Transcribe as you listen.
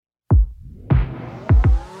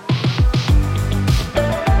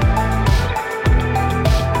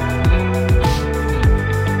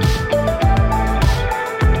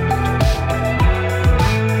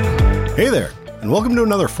and welcome to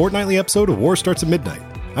another fortnightly episode of War Starts at Midnight.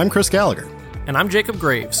 I'm Chris Gallagher. And I'm Jacob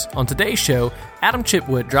Graves. On today's show, Adam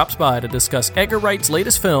Chitwood drops by to discuss Edgar Wright's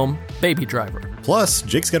latest film, Baby Driver. Plus,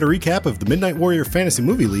 Jake's got a recap of the Midnight Warrior Fantasy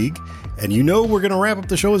Movie League, and you know we're going to wrap up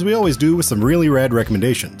the show as we always do with some really rad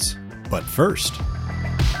recommendations. But first...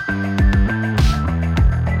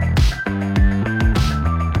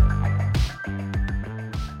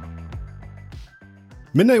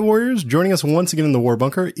 Midnight Warriors, joining us once again in the War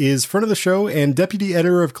Bunker, is friend of the show and deputy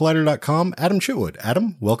editor of Collider.com, Adam Chitwood.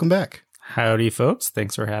 Adam, welcome back. Howdy, folks.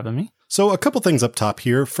 Thanks for having me. So a couple things up top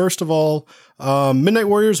here. First of all, Midnight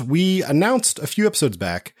Warriors, we announced a few episodes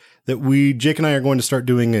back that Jake and I are going to start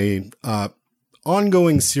doing a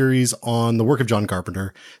ongoing series on the work of John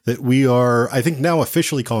Carpenter that we are, I think, now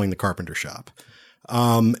officially calling The Carpenter Shop.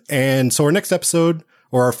 And so our next episode...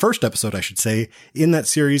 or our first episode, I should say, in that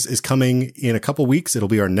series is coming in a couple weeks. It'll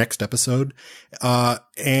be our next episode.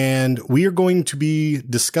 And we are going to be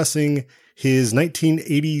discussing his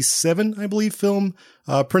 1987, I believe, film,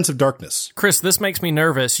 Prince of Darkness. Chris, this makes me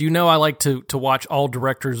nervous. You know I like to watch all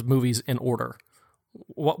directors' movies in order.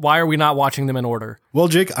 Why are we not watching them in order? Well,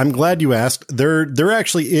 Jake, I'm glad you asked. There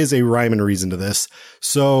actually is a rhyme and reason to this.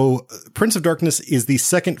 So Prince of Darkness is the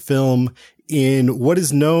second film in what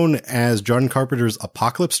is known as John Carpenter's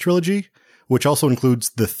Apocalypse trilogy, which also includes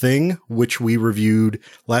The Thing, which we reviewed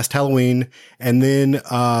last Halloween, and then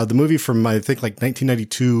the movie from, I think, like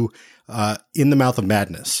 1992, In the Mouth of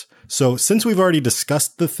Madness. So since we've already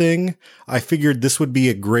discussed The Thing, I figured this would be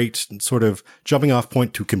a great sort of jumping off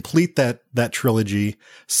point to complete that trilogy,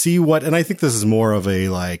 see what, and I think this is more of a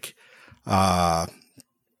like,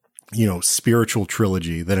 spiritual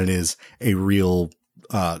trilogy than it is a real,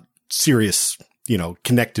 serious,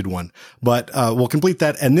 connected one. But, we'll complete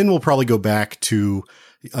that. And then we'll probably go back to,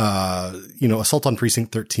 Assault on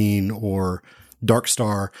Precinct 13 or Dark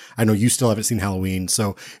Star. I know you still haven't seen Halloween,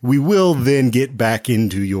 so we will then get back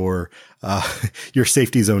into your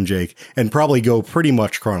safety zone, Jake, and probably go pretty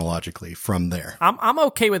much chronologically from there. I'm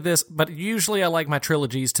okay with this, but usually I like my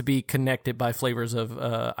trilogies to be connected by flavors of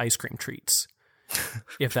ice cream treats,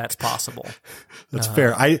 if that's possible. That's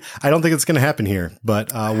fair. I don't think it's going to happen here,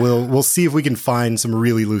 but we'll see if we can find some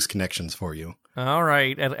really loose connections for you. All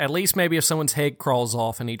right. At least maybe if someone's head crawls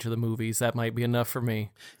off in each of the movies, that might be enough for me.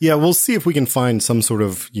 Yeah, we'll see if we can find some sort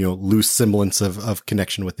of, loose semblance of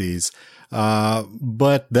connection with these.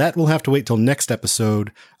 But that will have to wait till next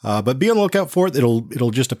episode. But be on the lookout for it.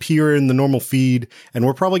 It'll just appear in the normal feed. And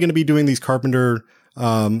we're probably going to be doing these Carpenter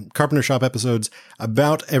Shop episodes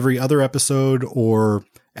about every other episode, or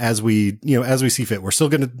as we see fit. We're still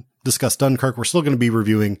going to discuss Dunkirk. We're still going to be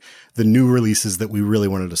reviewing the new releases that we really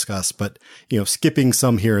want to discuss, but, skipping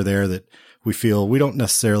some here or there that we feel we don't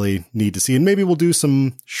necessarily need to see. And maybe we'll do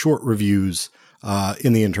some short reviews,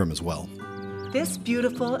 in the interim as well. This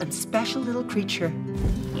beautiful and special little creature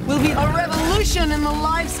will be a revolution in the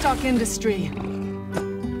livestock industry.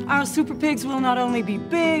 Our super pigs will not only be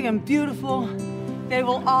big and beautiful, they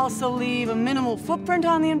will also leave a minimal footprint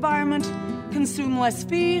on the environment, consume less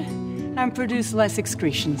feed, and produce less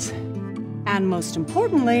excretions. And most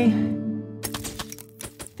importantly,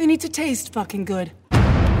 they need to taste fucking good.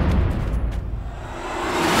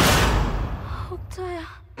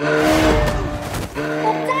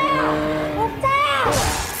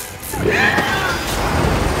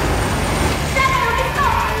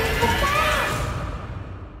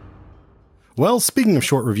 Well, speaking of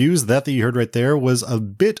short reviews, that you heard right there was a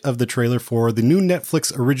bit of the trailer for the new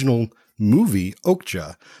Netflix original movie,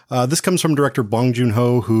 Okja. This comes from director Bong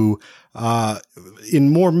Joon-ho, who,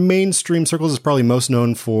 in more mainstream circles is probably most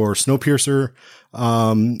known for Snowpiercer,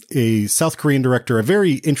 a South Korean director, a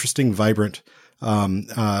very interesting, vibrant,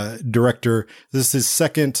 director. This is his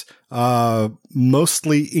second,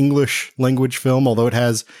 mostly English language film, although it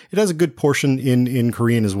has a good portion in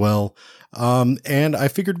Korean as well. And I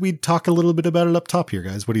figured we'd talk a little bit about it up top here,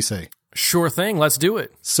 guys. What do you say? Sure thing. Let's do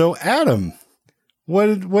it. So, Adam, what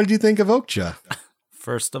did you think of Okja?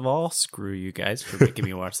 First of all, screw you guys for making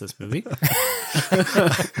me watch this movie.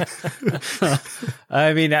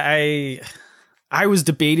 I mean, I was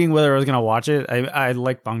debating whether I was going to watch it. I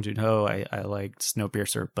like Bong Joon-ho. I liked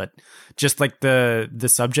Snowpiercer, but just like the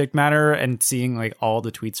subject matter and seeing like all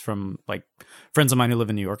the tweets from like friends of mine who live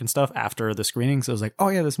in New York and stuff after the screenings, I was like, oh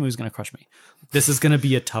yeah, this movie's going to crush me. This is going to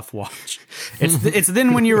be a tough watch. It's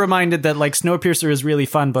then when you're reminded that like Snowpiercer is really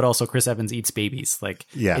fun, but also Chris Evans eats babies. Like,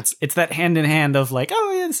 yeah, it's that hand in hand of like,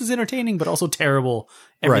 oh yeah, this is entertaining, but also terrible.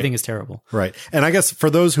 Everything is terrible. Right. And I guess for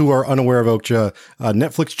those who are unaware of Okja,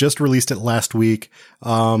 Netflix just released it last week.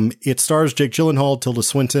 It stars Jake Gyllenhaal, Tilda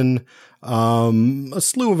Swinton, a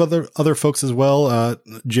slew of other folks as well.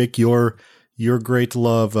 Jake, your your great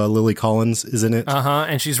love, Lily Collins, is in it.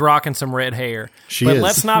 And she's rocking some red hair. But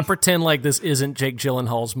let's not pretend like this isn't Jake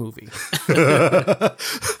Gyllenhaal's movie.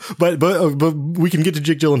 but we can get to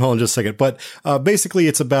Jake Gyllenhaal in just a second. But basically,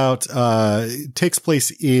 it's about takes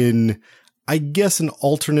place in, I guess, an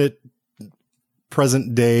alternate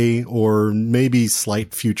present day or maybe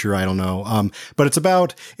slight future. I don't know. But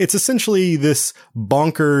it's essentially this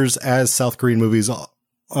bonkers, as South Korean movies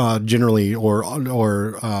generally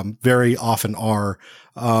or very often are,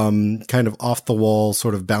 kind of off the wall,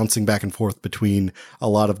 sort of bouncing back and forth between a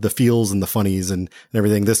lot of the feels and the funnies and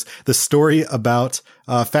everything. This story about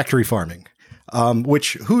factory farming.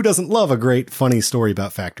 Which who doesn't love a great funny story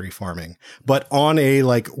about factory farming, but on a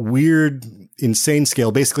like weird, insane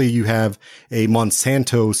scale. Basically you have a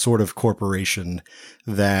Monsanto sort of corporation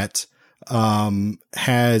that,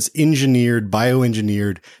 has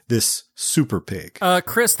bioengineered this super pig.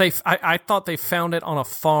 Chris, I thought they found it on a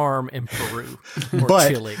farm in Peru or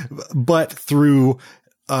Chile. But through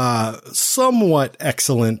somewhat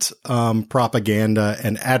excellent propaganda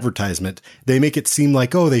and advertisement, they make it seem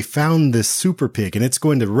like, oh, they found this super pig and it's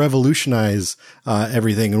going to revolutionize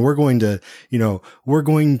everything, and we're going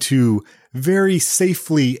to very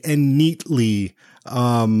safely and neatly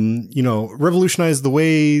revolutionize the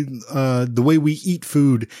way we eat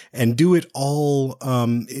food and do it all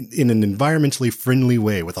in an environmentally friendly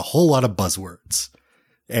way with a whole lot of buzzwords.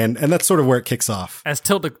 And that's sort of where it kicks off. As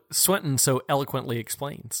Tilda Swinton so eloquently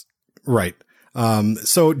explains. Right.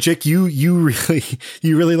 So Jake, you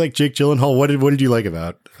really like Jake Gyllenhaal. What did you like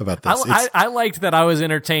about this? I liked that I was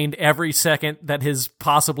entertained every second that his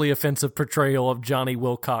possibly offensive portrayal of Johnny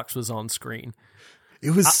Wilcox was on screen.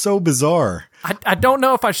 It was so bizarre. I don't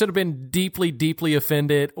know if I should have been deeply, deeply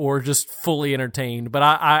offended or just fully entertained, but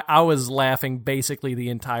I was laughing basically the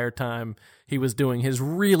entire time he was doing his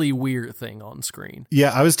really weird thing on screen.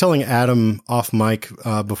 Yeah, I was telling Adam off mic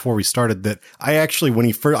before we started that I actually,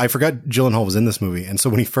 I forgot Gyllenhaal was in this movie, and so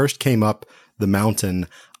when he first came up the mountain,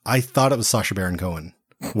 I thought it was Sacha Baron Cohen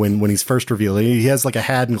when he's first revealed. He has like a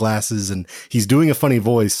hat and glasses, and he's doing a funny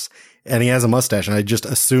voice, and he has a mustache, and I just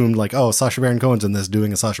assumed like, oh, Sacha Baron Cohen's in this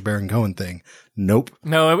doing a Sacha Baron Cohen thing. Nope.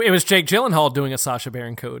 No, it was Jake Gyllenhaal doing a Sacha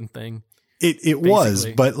Baron Cohen thing. It was,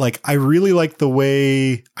 but like, I really like the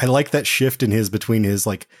way, I like that shift between his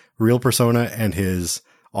like real persona and his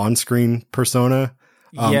on-screen persona.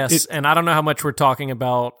 Yes. And I don't know how much we're talking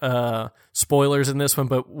about, spoilers in this one,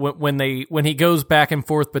 but when he goes back and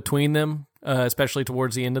forth between them, especially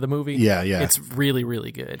towards the end of the movie. Yeah. It's really,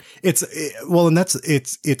 really good. It's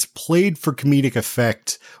played for comedic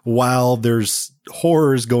effect while there's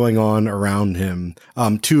horrors going on around him,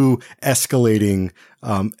 to escalating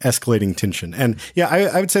tension. And yeah,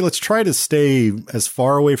 I would say let's try to stay as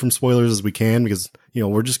far away from spoilers as we can, because,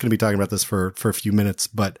 we're just going to be talking about this for a few minutes,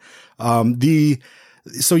 but,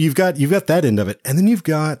 so you've got that end of it. And then you've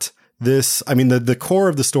got this, I mean, the core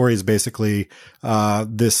of the story is basically,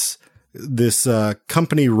 this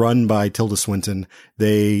company run by Tilda Swinton.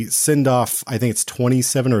 They send off, I think it's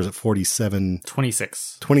 27 or is it 47?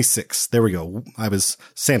 26. There we go. I was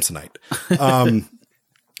Samsonite.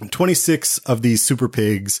 26 of these super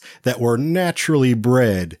pigs that were naturally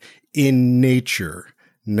bred in nature,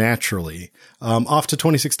 off to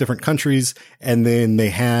 26 different countries. And then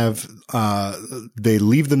they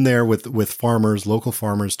leave them there with farmers, local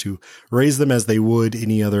farmers, to raise them as they would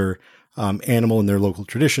any other animal in their local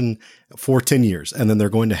tradition for 10 years. And then they're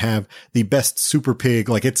going to have the best super pig.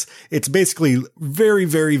 Like it's basically very,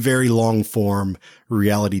 very, very long form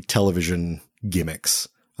reality television gimmicks,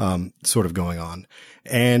 sort of going on.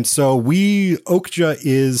 And so Okja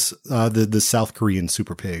is, the South Korean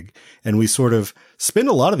super pig. And we sort of spend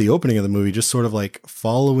a lot of the opening of the movie just sort of like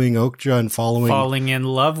following Okja and falling in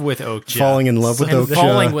love with Okja. Falling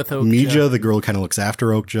with Okja. Mija, the girl, kind of looks after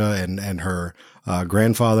Okja and her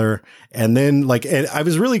grandfather. And then and I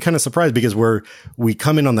was really kind of surprised because we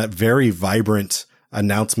come in on that very vibrant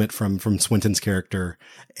announcement from Swinton's character,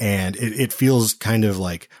 and it feels kind of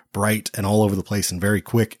like bright and all over the place and very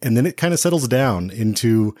quick. And then it kind of settles down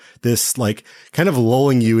into this, like, kind of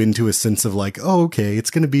lulling you into a sense of like, oh, okay,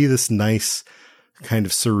 it's going to be this nice kind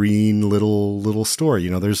of serene little story.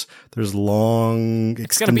 There's long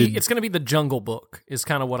extended... It's going to be the Jungle Book is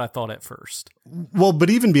kind of what I thought at first. Well,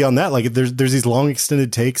 but even beyond that, like there's these long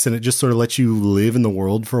extended takes, and it just sort of lets you live in the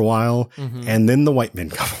world for a while. Mm-hmm. And then the white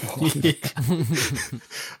men come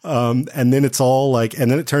along. And then it's all like,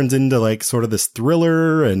 and then it turns into like sort of this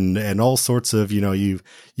thriller and all sorts of,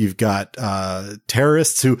 you've got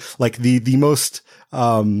terrorists who, like, the most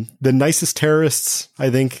The nicest terrorists I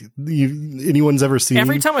think anyone's ever seen.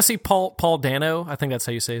 Every time I see Paul Dano, I think that's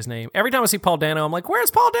how you say his name. Every time I see Paul Dano, I'm like, where's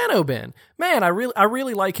Paul Dano been? Man, I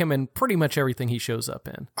really like him in pretty much everything he shows up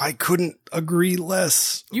in. I couldn't agree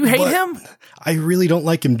less. You hate him? I really don't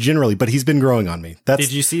like him generally, but he's been growing on me.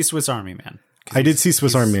 Did you see Swiss Army Man? I did see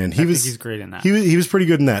Swiss Army Man. He's great in that. He was pretty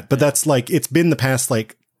good in that, but that's like, it's been the past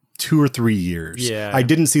like 2 or 3 years. Yeah. I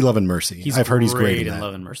didn't see Love and Mercy. I've heard he's great in that.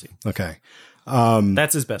 Love and Mercy. Okay.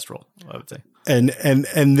 That's his best role, I would say.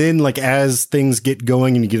 And then like as things get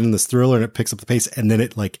going and you get in this thriller and it picks up the pace and then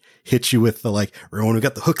it like hits you with the like, remember when we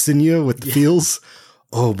got the hooks in you with the feels?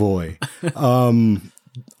 Oh boy.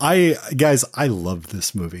 I love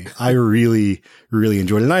this movie. I really, really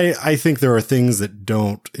enjoyed it. And I think there are things that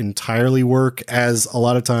don't entirely work, as a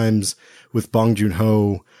lot of times with Bong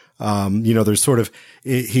Joon-ho. There's sort of,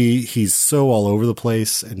 he's so all over the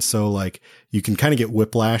place. And so like you can kind of get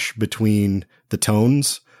whiplash between the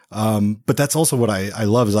tones. But that's also what I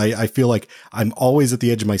love is I feel like I'm always at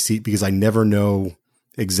the edge of my seat because I never know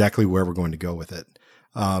exactly where we're going to go with it.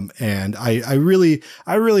 And I really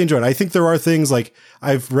enjoyed it. I think there are things like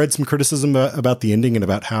I've read some criticism about the ending and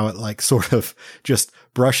about how it like sort of just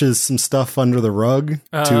brushes some stuff under the rug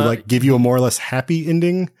to like give you a more or less happy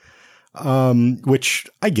ending. Which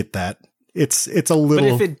I get that. It's a little,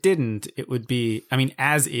 but if it didn't, it would be, I mean,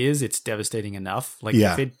 as is, it's devastating enough. Like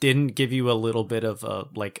if it didn't give you a little bit of a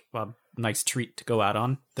nice treat to go out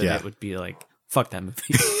on, then it would be like, fuck that movie.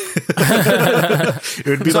 It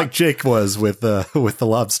would be like Jake was with the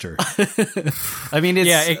Lobster. I mean,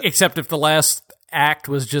 except if the last act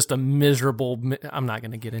was just a miserable, I'm not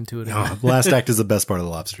going to get into it. No, the last act is the best part of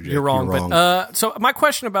the Lobster, Jake. You're wrong. But, so my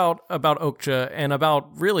question about Okja and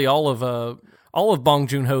about really all of Bong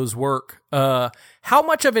Joon-ho's work, how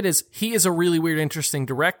much of it is he is a really weird, interesting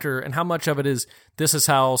director, and how much of it is this is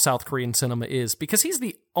how South Korean cinema is? Because he's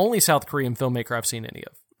the only South Korean filmmaker I've seen any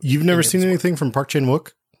of. You've never seen anything from Park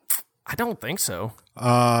Chan-wook? I don't think so.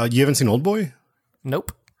 You haven't seen Oldboy?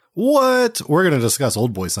 Nope. What? We're going to discuss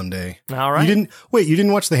Oldboy someday. All right. You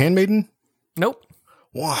didn't watch The Handmaiden? Nope.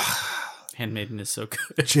 Wow. Handmaiden is so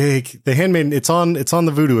good. Jake, The Handmaiden, it's on the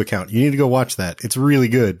Vudu account. You need to go watch that. It's really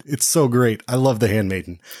good. It's so great. I love The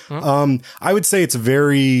Handmaiden. I would say it's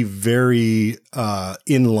very, very,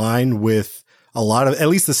 in line with a lot of, at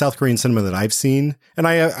least the South Korean cinema that I've seen. And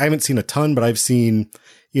I haven't seen a ton, but I've seen,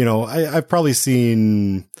 I've probably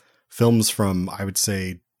seen films from, I would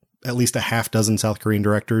say, at least a half dozen South Korean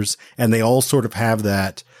directors. And they all sort of have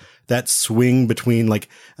that swing between like,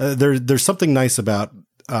 there's something nice about,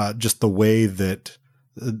 just the way that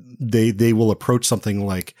they will approach something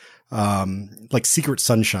like Secret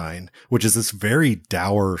Sunshine, which is this very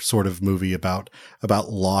dour sort of movie about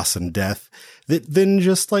loss and death that then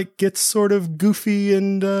just like gets sort of goofy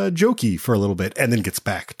and jokey for a little bit and then gets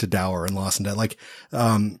back to dour and loss and death. Like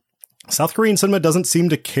South Korean cinema doesn't seem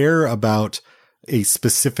to care about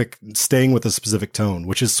staying with a specific tone,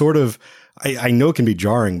 which is sort of, I know it can be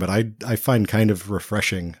jarring, but I find kind of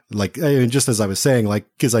refreshing. Like, just as I was saying, like,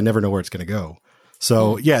 cause I never know where it's going to go.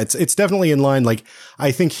 So yeah, it's definitely in line. Like,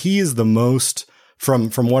 I think he is the most from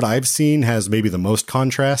what I've seen has maybe the most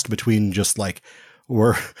contrast between just like,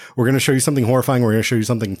 we're going to show you something horrifying. We're going to show you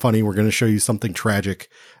something funny. We're going to show you something tragic.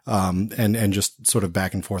 And just sort of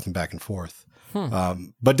back and forth and back and forth.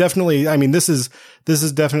 But definitely, I mean, this is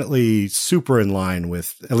definitely super in line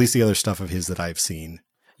with at least the other stuff of his that I've seen.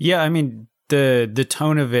 Yeah. I mean, the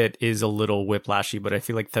tone of it is a little whiplashy, but I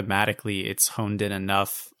feel like thematically it's honed in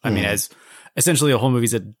enough. I mean, as essentially the whole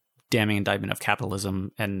movie's a damning indictment of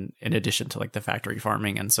capitalism, and in addition to like the factory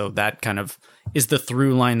farming. And so that kind of is the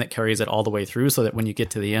through line that carries it all the way through, so that when you get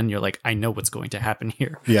to the end, you're like, I know what's going to happen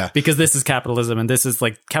here. Yeah. Because this is capitalism, and this is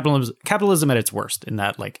like capitalism at its worst, in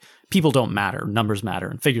that like people don't matter, numbers matter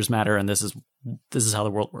and figures matter, and this is how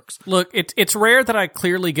the world works. Look, it's rare that I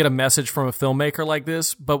clearly get a message from a filmmaker like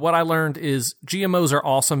this, but what I learned is GMOs are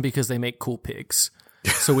awesome because they make cool pigs.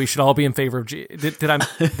 So we should all be in favor of did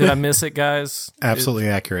I miss it, guys? Absolutely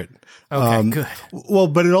accurate. Okay, good. Well,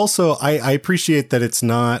 but it also, I appreciate that it's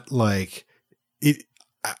not like it,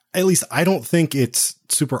 at least I don't think it's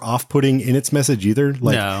super off-putting in its message either.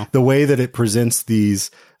 Like the way that it presents these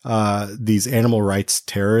animal rights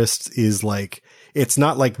terrorists is like, it's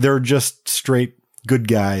not like they're just straight good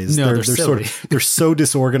guys. No, they're so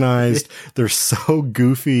disorganized. They're so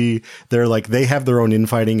goofy. They're like, they have their own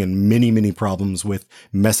infighting and many, many problems with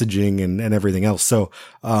messaging and everything else. So,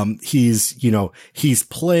 he's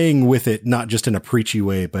playing with it, not just in a preachy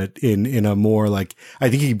way, but in a more like,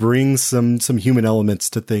 I think he brings some human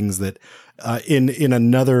elements to things that, in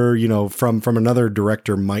another, from another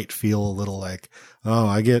director might feel a little like, oh,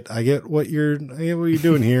 I get what you're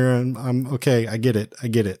doing here, and I'm okay. I get it.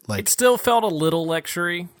 Like, it still felt a little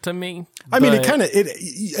lectury to me. I mean,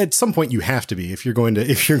 it at some point you have to be if you're going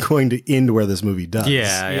to end where this movie does.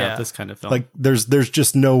 Yeah. This kind of film. Like, there's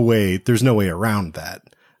just no way around that.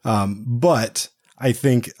 But I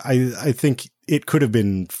think it could have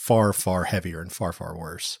been far, far heavier and far, far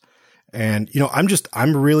worse. And,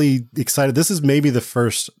 I'm really excited. This is maybe the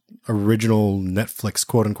first original Netflix,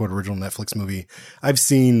 quote unquote, original Netflix movie I've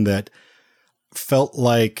seen that felt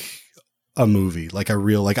like a movie, like a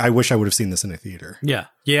real, like, I wish I would have seen this in a theater. Yeah.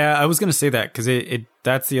 Yeah. I was going to say that because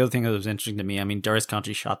that's the other thing that was interesting to me. I mean, Darius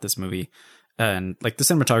Khondji shot this movie and like the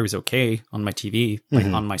cinematography is okay on my TV, like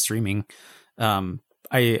on my streaming.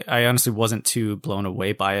 I honestly wasn't too blown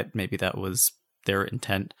away by it. Maybe that was their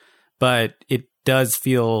intent, but it does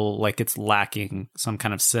feel like it's lacking some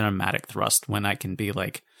kind of cinematic thrust when I can be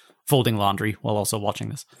like folding laundry while also watching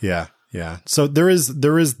this. Yeah. Yeah. So there is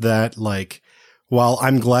that, like, while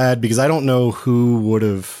I'm glad, because I don't know who would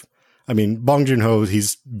have, I mean, Bong Joon-ho,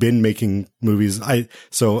 he's been making movies.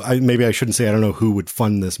 Maybe I shouldn't say I don't know who would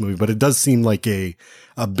fund this movie, but it does seem like a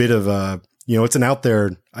bit of a, it's an out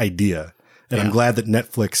there idea. And I'm glad that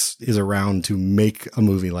Netflix is around to make a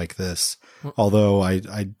movie like this. Although I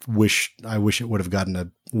wish it would have gotten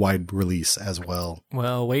a wide release as well.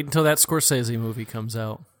 Well, wait until that Scorsese movie comes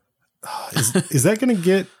out. Is that going to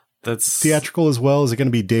get theatrical as well? Is it going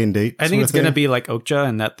to be day and date? I think it's going to be like Okja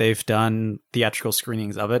in that they've done theatrical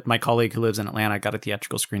screenings of it. My colleague who lives in Atlanta got a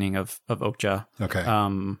theatrical screening of Okja. Okay.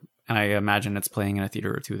 And I imagine it's playing in a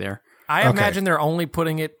theater or two there. I imagine they're only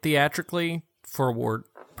putting it theatrically for award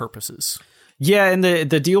purposes. Yeah, and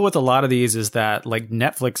the deal with a lot of these is that like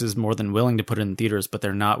Netflix is more than willing to put it in theaters, but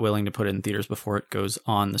they're not willing to put it in theaters before it goes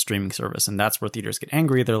on the streaming service, and that's where theaters get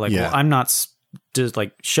angry. They're like, well, I'm not just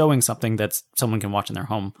like showing something that someone can watch in their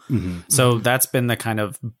home. So that's been the kind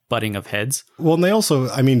of butting of heads. Well, and they also,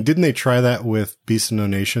 I mean, didn't they try that with Beast of No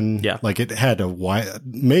Nation? Yeah. Like, it had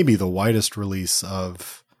maybe the widest release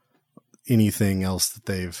of anything else that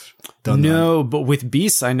they've done. No, but with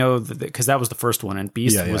Beast, I know that because that was the first one, and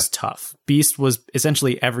Beast was tough. Beast was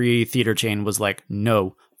essentially every theater chain was like,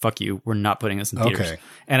 no, fuck you, we're not putting this in theaters. Okay.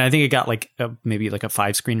 And I think it got like maybe like a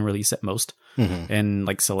 5-screen release at most in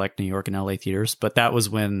like select New York and LA theaters. But that was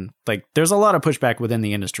when like there's a lot of pushback within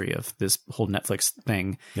the industry of this whole Netflix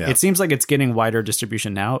thing. Yeah. It seems like it's getting wider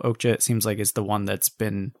distribution now. Okja, it seems like it's the one that's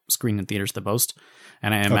been screened in theaters the most.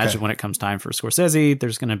 And I imagine when it comes time for Scorsese,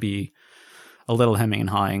 there's going to be a little hemming and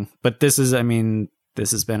hawing. But this has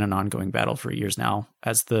been an ongoing battle for years now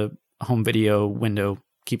as the home video window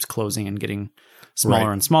keeps closing and getting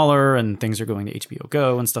smaller and smaller, and things are going to HBO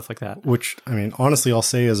Go and stuff like that. Which, I mean, honestly, I'll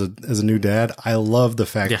say as a new dad, I love the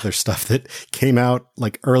fact that there's stuff that came out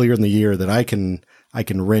like earlier in the year that I can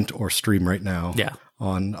rent or stream right now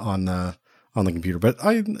on the computer. But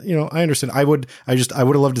I understand. I would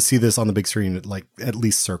have loved to see this on the big screen at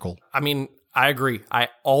least Circle. I mean, I agree. I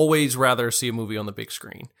always rather see a movie on the big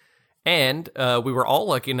screen. And we were all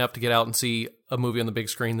lucky enough to get out and see a movie on the big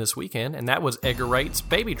screen this weekend, and that was Edgar Wright's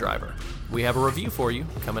Baby Driver. We have a review for you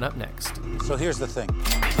coming up next. So here's the thing.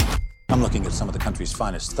 I'm looking at some of the country's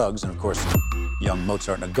finest thugs, and of course, young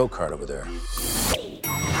Mozart in a go-kart over there.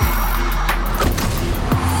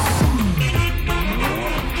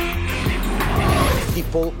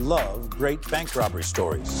 People love great bank robbery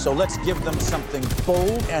stories, so let's give them something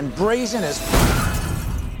bold and brazen as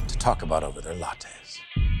to talk about over their lattes.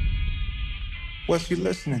 What's you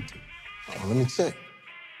listening to? Oh, let me check.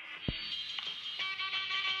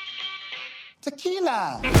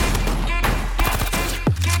 Tequila.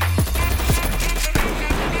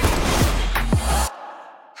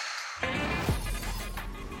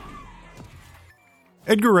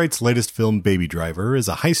 Edgar Wright's latest film, Baby Driver, is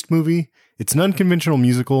a heist movie, it's an unconventional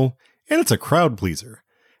musical, and it's a crowd pleaser.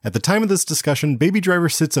 At the time of this discussion, Baby Driver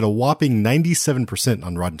sits at a whopping 97%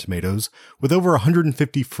 on Rotten Tomatoes, with over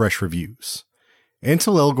 150 fresh reviews.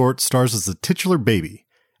 Ansel Elgort stars as the titular baby.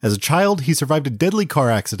 As a child, he survived a deadly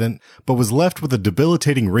car accident, but was left with a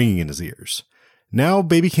debilitating ringing in his ears. Now,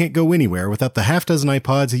 Baby can't go anywhere without the half-dozen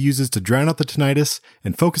iPods he uses to drown out the tinnitus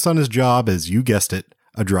and focus on his job as, you guessed it,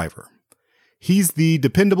 a driver. He's the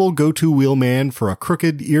dependable go-to wheelman for a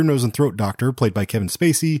crooked ear, nose, and throat doctor played by Kevin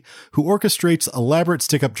Spacey, who orchestrates elaborate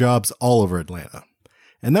stick-up jobs all over Atlanta.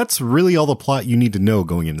 And that's really all the plot you need to know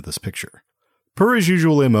going into this picture. Per his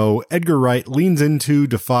usual MO, Edgar Wright leans into,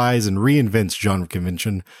 defies, and reinvents genre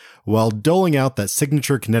convention while doling out that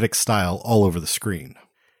signature kinetic style all over the screen.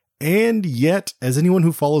 And yet, as anyone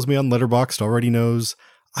who follows me on Letterboxd already knows,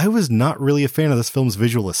 I was not really a fan of this film's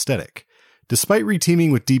visual aesthetic. Despite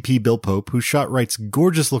reteaming with DP Bill Pope, who shot Wright's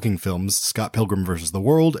gorgeous-looking films Scott Pilgrim vs. the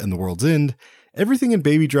World and The World's End, everything in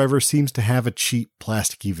Baby Driver seems to have a cheap,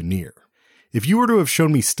 plasticky veneer. If you were to have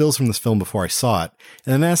shown me stills from this film before I saw it,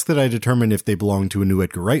 and then asked that I determine if they belonged to a new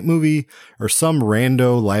Edgar Wright movie, or some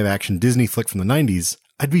rando live-action Disney flick from the 90s,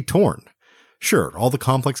 I'd be torn. Sure, all the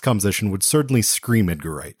complex composition would certainly scream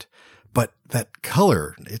Edgar Wright. But that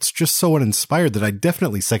color, it's just so uninspired that I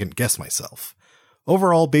definitely second-guess myself.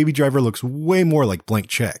 Overall, Baby Driver looks way more like Blank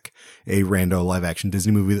Check, a rando live-action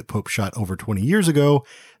Disney movie that Pope shot over 20 years ago,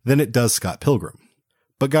 than it does Scott Pilgrim.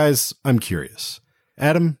 But guys, I'm curious.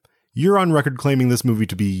 Adam, you're on record claiming this movie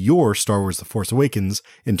to be your Star Wars The Force Awakens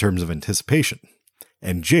in terms of anticipation.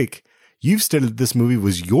 And Jake, you've stated this movie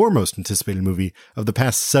was your most anticipated movie of the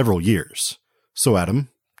past several years. So Adam,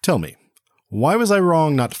 tell me, why was I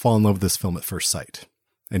wrong not to fall in love with this film at first sight?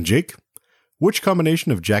 And Jake, which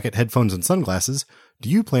combination of jacket, headphones, and sunglasses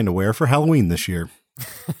do you plan to wear for Halloween this year?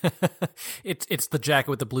 It's the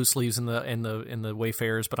jacket with the blue sleeves and the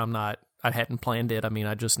Wayfarers, but I hadn't planned it. I mean,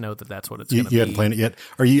 I just know that that's what it's going to be. You hadn't planned it yet.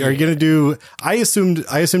 Are you going to do? I assumed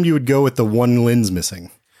you would go with the one lens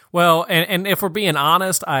missing. Well, and if we're being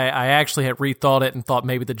honest, I actually had rethought it and thought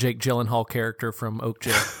maybe the Jake Gyllenhaal character from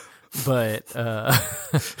Okja. But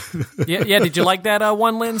yeah. Did you like that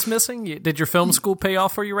one lens missing? Did your film school pay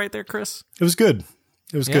off for you right there, Chris? It was good.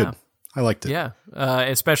 Good. I liked it. Yeah,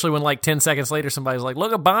 especially when like 10 seconds later somebody's like,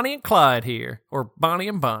 look at Bonnie and Clyde here, or Bonnie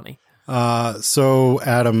and Bonnie. So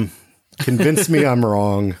Adam, convince me I'm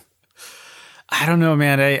wrong. I don't know,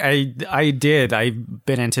 man. I did. I've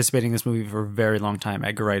been anticipating this movie for a very long time.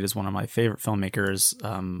 Edgar Wright is one of my favorite filmmakers.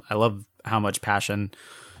 I love how much passion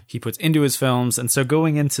he puts into his films. And so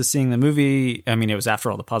going into seeing the movie, I mean, it was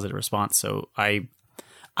after all the positive response. So I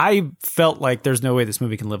felt like there's no way this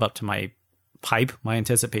movie can live up to my hype, my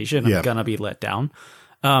anticipation. I'm gonna be let down.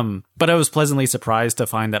 But I was pleasantly surprised to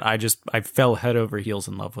find that I fell head over heels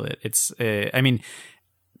in love with it. It's, I mean,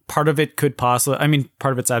 part of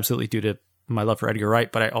it's absolutely due to my love for Edgar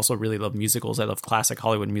Wright, but I also really love musicals. I love classic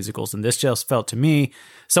Hollywood musicals. And this just felt to me,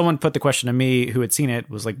 someone put the question to me who had seen it,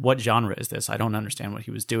 was like, what genre is this? I don't understand what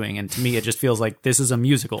he was doing. And to me, it just feels like this is a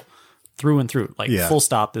musical through and through, like full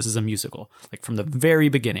stop. This is a musical. Like from the very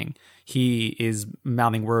beginning, he is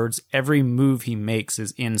mouthing words. Every move he makes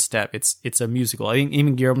is in step. It's a musical. I think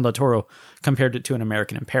even Guillermo del Toro compared it to An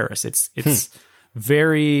American in Paris. It's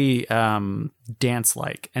very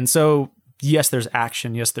dance-like. And so, yes, there's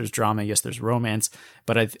action. Yes, there's drama. Yes, there's romance.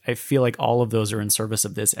 But I feel like all of those are in service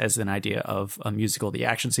of this as an idea of a musical. The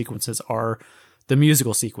action sequences are the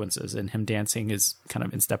musical sequences, and him dancing is kind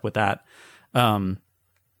of in step with that.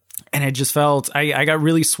 And it just felt, I got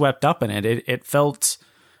really swept up in it. It felt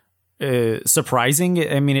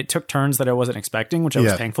surprising. I mean, it took turns that I wasn't expecting, which I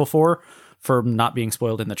was thankful for not being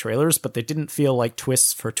spoiled in the trailers, but they didn't feel like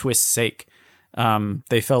twists for twist's sake.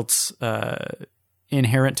 They felt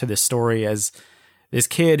inherent to this story as this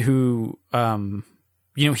kid who,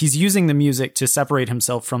 he's using the music to separate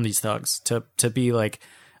himself from these thugs, to be like,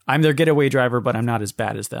 I'm their getaway driver, but I'm not as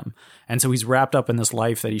bad as them. And so he's wrapped up in this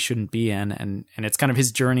life that he shouldn't be in. And it's kind of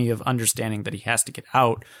his journey of understanding that he has to get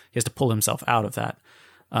out. He has to pull himself out of that.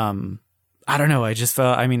 I don't know. I just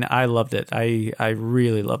felt, I loved it. I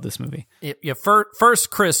really love this movie. Yeah. First,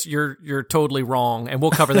 Chris, you're totally wrong. And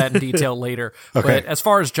we'll cover that in detail later. Okay. But as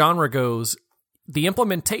far as genre goes, the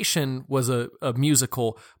implementation was a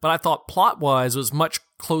musical, but I thought plot-wise was much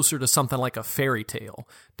closer to something like a fairy tale.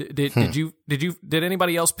 Did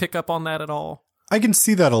anybody else pick up on that at all? I can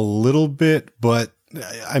see that a little bit, but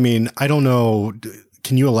I mean, I don't know.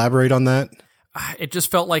 Can you elaborate on that? It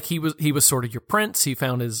just felt like he was sort of your prince. He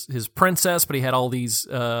found his princess, but he had all these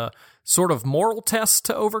sort of moral tests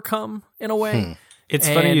to overcome in a way. It's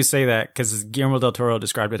funny you say that, because Guillermo del Toro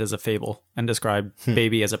described it as a fable and described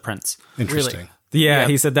Baby as a prince. Interesting. Really? Yeah,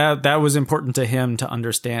 he said that was important to him to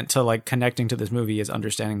understand, to like connecting to this movie is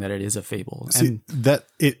understanding that it is a fable. See,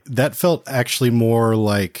 that felt actually more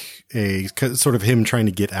like a sort of him trying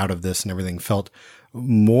to get out of this and everything. Felt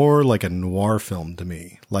more like a noir film to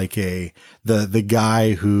me, like the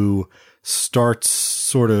guy who starts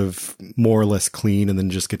sort of more or less clean and then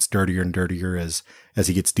just gets dirtier and dirtier as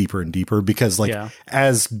he gets deeper and deeper, because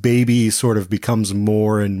as Baby sort of becomes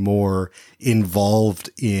more and more involved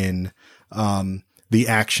in the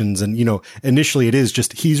actions, and initially it is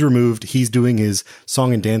just he's removed, he's doing his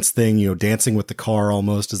song and dance thing, dancing with the car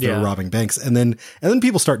almost as they're robbing banks, and then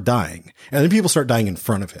people start dying, and then people start dying in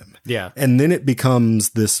front of him, and then it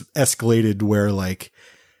becomes this escalated where like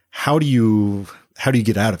how do you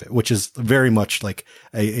get out of it, which is very much like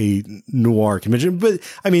a noir convention. But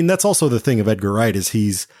I mean, that's also the thing of Edgar Wright, is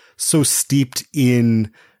he's so steeped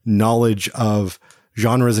in knowledge of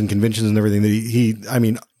genres and conventions and everything that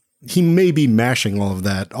he may be mashing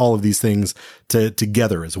all of these things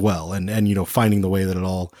together as well. And, you know, finding the way that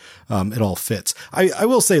it all fits. I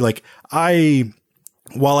will say, like,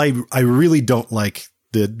 while I really don't like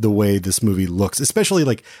the way this movie looks, especially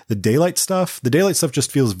like the daylight stuff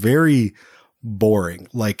just feels very boring.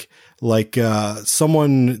 Like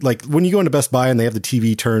someone, like when you go into Best Buy and they have the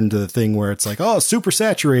TV turned to the thing where it's like, oh, super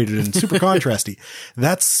saturated and super contrasty.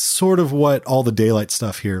 That's sort of what all the daylight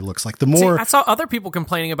stuff here looks like. I saw other people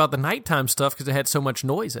complaining about the nighttime stuff because it had so much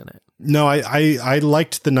noise in it. No, I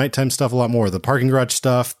liked the nighttime stuff a lot more. The parking garage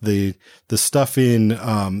stuff, the stuff in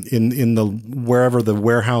the wherever the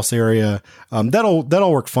warehouse area,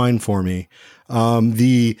 that'll work fine for me.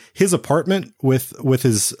 His apartment with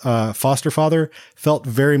his foster father felt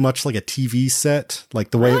very much like a TV set,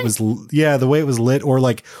 like the way it was, the way it was lit, or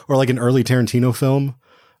like an early Tarantino film.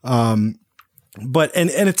 But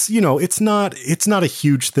it's, you know, it's not a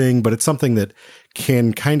huge thing, but it's something that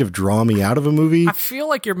can kind of draw me out of a movie. I feel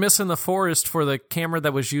like you're missing the forest for the camera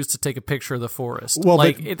that was used to take a picture of the forest. Well,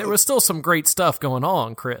 there was still some great stuff going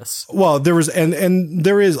on, Chris. Well, there was, and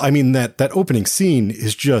there is, I mean, that opening scene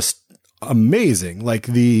is just amazing. Like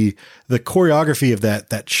the choreography of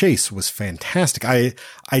that chase was fantastic. I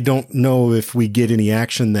don't know if we get any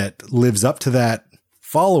action that lives up to that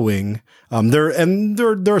following.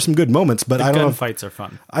 There are some good moments, but I don't know. Fights are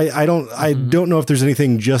fun. I don't know if there's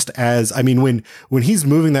anything just as, I mean, when he's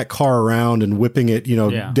moving that car around and whipping it, you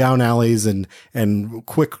know, down alleys and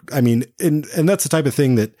quick, I mean, and that's the type of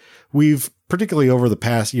thing that we've, particularly over the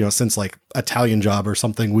past, you know, since like Italian Job or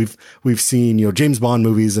something, we've seen, you know, James Bond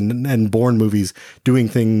movies and Bourne movies doing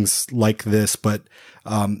things like this, but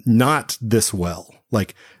not this well.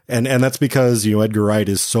 Like, and that's because, you know, Edgar Wright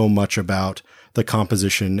is so much about the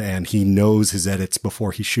composition, and he knows his edits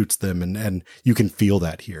before he shoots them, and you can feel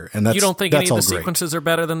that here. And that's, you don't think any of the great. sequences are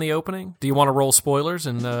better than the opening? Do you want to roll spoilers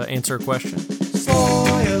and answer a question?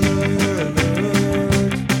 Spoiler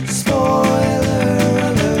alert! Spoiler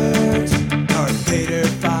alert! Darth Vader,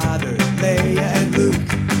 Father, Leia, and Luke.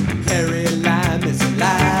 Harry Lime is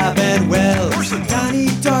alive and well. Donnie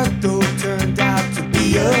Darko turned out to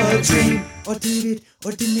be a dream, or did it,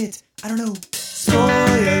 or didn't it? I don't know. Spoiler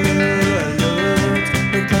alert!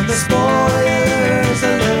 Here come the spoilers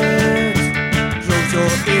alert! Close your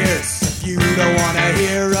ears if you don't want to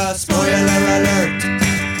hear a spoiler alert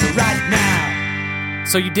right now.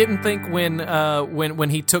 So you didn't think when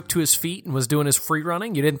he took to his feet and was doing his free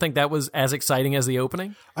running, you didn't think that was as exciting as the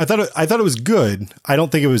opening? I thought it was good. I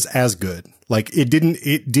don't think it was as good. Like it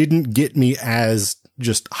didn't get me as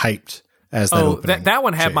just hyped as that opening. That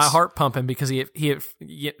one had chase. my heart pumping because he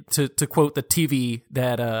to quote the TV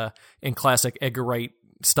that in classic Edgar Wright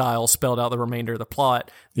style spelled out the remainder of the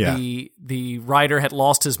plot. Yeah. The rider had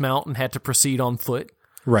lost his mount and had to proceed on foot.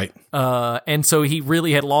 Right. And so he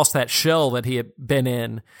really had lost that shell that he had been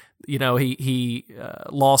in. You know, he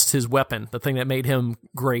lost his weapon, the thing that made him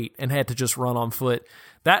great, and had to just run on foot.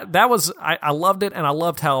 That was, I loved it, and I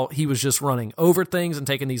loved how he was just running over things and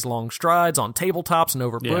taking these long strides on tabletops and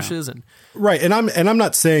over bushes. And right, and I'm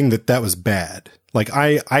not saying that was bad. Like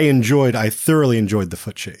I thoroughly enjoyed the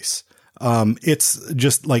foot chase. It's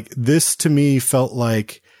just like, this to me felt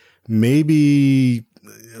like maybe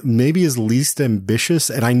his least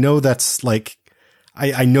ambitious, and I know that's like,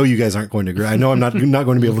 I know you guys aren't going to agree. I know I'm not going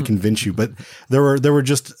to be able to convince you, but there were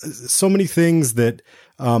just so many things that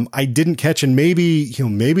I didn't catch, and maybe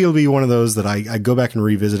it'll be one of those that I go back and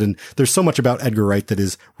revisit. And there's so much about Edgar Wright that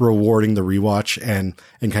is rewarding the rewatch and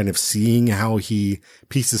kind of seeing how he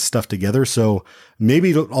pieces stuff together. So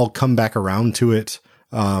maybe I'll come back around to it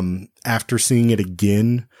after seeing it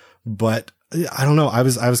again, but I don't know. I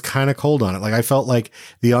was kind of cold on it. Like I felt like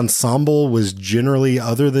the ensemble was generally,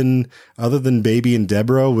 other than Baby and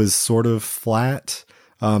Deborah, was sort of flat.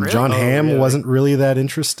 Really? John Hamm wasn't really that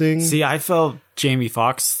interesting. See, I felt Jamie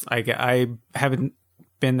Foxx. I haven't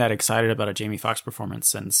been that excited about a Jamie Foxx performance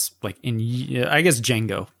since I guess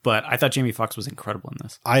Django, but I thought Jamie Foxx was incredible in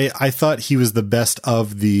this. I thought he was the best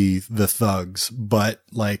of the thugs, but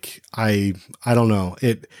like I don't know.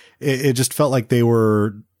 It just felt like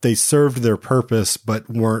they served their purpose, but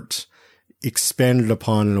weren't expanded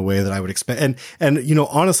upon in a way that I would expect. And, you know,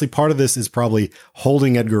 honestly, part of this is probably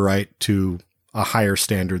holding Edgar Wright to a higher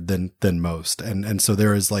standard than most. And so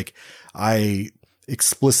there is like, I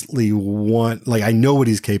explicitly want, like, I know what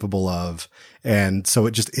he's capable of. And so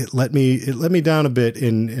it let me down a bit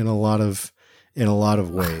in a lot of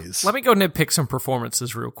ways. Let me go nitpick some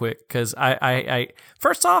performances real quick. Cause I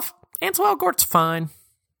first off, Ansel Elgort's fine.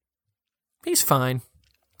 He's fine.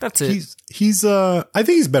 That's it. He's I think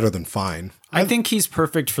he's better than fine. I think he's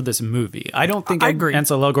perfect for this movie. I don't think I agree.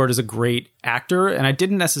 Ansel Elgort is a great actor, and I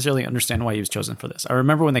didn't necessarily understand why he was chosen for this. I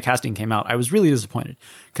remember when the casting came out, I was really disappointed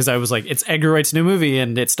because I was like, it's Edgar Wright's new movie,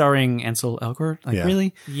 and it's starring Ansel Elgort? Like,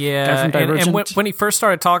 really? Yeah. Guy from And Divergent? when he first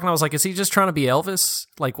started talking, I was like, is he just trying to be Elvis?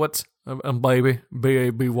 Like, what's baby,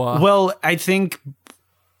 B-A-B-Y? Well, I think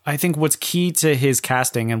what's key to his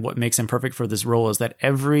casting and what makes him perfect for this role is that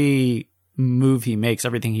every move he makes,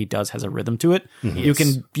 everything he does has a rhythm to it.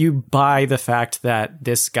 Mm-hmm. You buy the fact that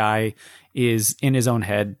this guy is in his own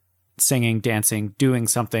head, singing, dancing, doing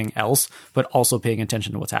something else, but also paying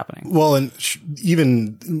attention to what's happening. Well, and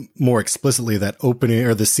even more explicitly, that opening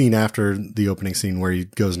or the scene after the opening scene where he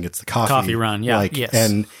goes and gets the coffee run, yeah. like, Yes.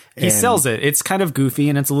 and He sells it. It's kind of goofy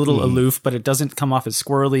and it's a little aloof, but it doesn't come off as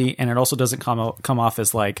squirrely, and it also doesn't come off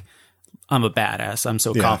as like, I'm a badass. I'm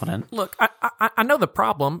so confident. Look, I know the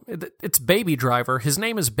problem. It's Baby Driver. His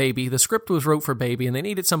name is Baby. The script was wrote for Baby, and they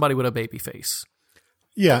needed somebody with a baby face.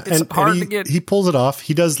 Yeah, It's and hard he, to get- he pulls it off.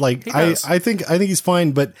 He does like He does. I think he's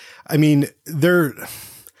fine, but I mean,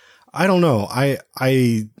 I don't know.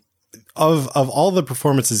 Of all the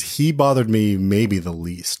performances, he bothered me maybe the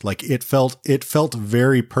least. Like it felt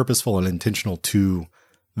very purposeful and intentional to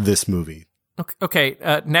this movie. Okay,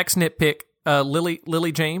 next nitpick.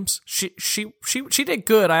 Lily James. She did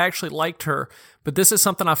good. I actually liked her, but this is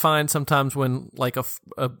something I find sometimes when like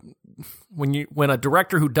when a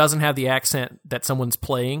director who doesn't have the accent that someone's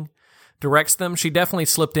playing directs them. She definitely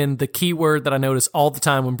slipped in the key word that I notice all the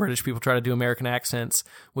time when British people try to do American accents,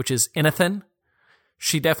 which is anything.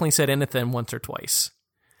 She definitely said anything once or twice.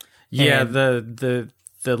 Yeah, And-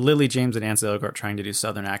 the Lily James and Ansel Elgort trying to do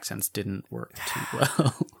Southern accents didn't work too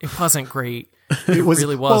well. It wasn't great. It was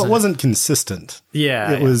really well, wasn't. it wasn't consistent.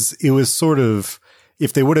 Yeah, It was sort of,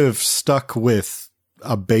 if they would have stuck with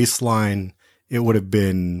a baseline, it would have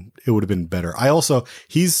been better.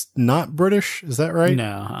 He's not British, is that right?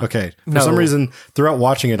 No. Okay. For No. some reason, throughout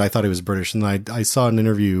watching it, I thought he was British, and I saw an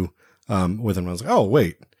interview with him. I was like, oh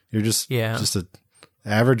wait, you're just a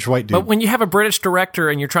average white dude. But when you have a British director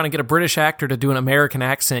and you're trying to get a British actor to do an American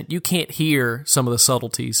accent, you can't hear some of the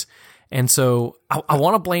subtleties. And so I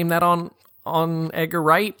want to blame that on Edgar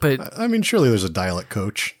Wright, but I mean, surely there's a dialect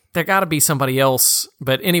coach. there got to be somebody else.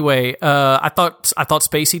 But anyway, I thought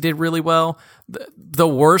Spacey did really well. The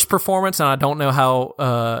worst performance, and I don't know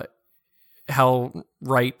how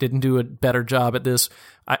Wright didn't do a better job at this.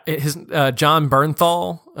 John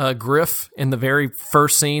Bernthal, Griff, in the very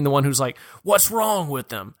first scene, the one who's like, "What's wrong with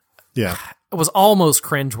them?" Yeah. It was almost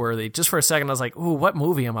cringeworthy. Just for a second, I was like, "Ooh, what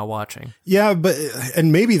movie am I watching?" Yeah, but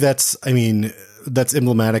and maybe that's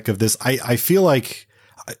emblematic of this. I feel like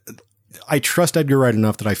I trust Edgar Wright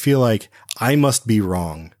enough that I feel like I must be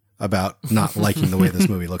wrong about not liking the way this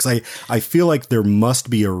movie looks. I feel like there must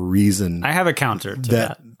be a reason I have a counter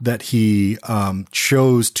to that he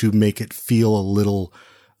chose to make it feel a little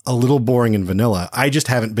boring and vanilla. I just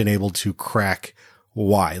haven't been able to crack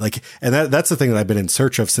why. Like, and that's the thing that I've been in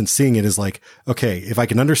search of since seeing it, is like, okay, if I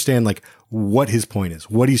can understand like what his point is,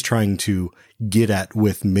 what he's trying to get at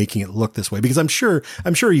with making it look this way, because I'm sure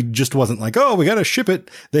he just wasn't like, oh, we got to ship it.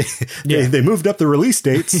 They moved up the release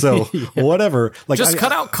date. So whatever, like Just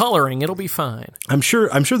cut out coloring. It'll be fine. I'm sure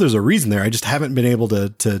there's a reason there. I just haven't been able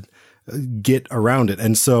to get around it.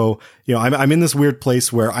 And so, you know, I'm in this weird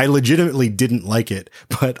place where I legitimately didn't like it,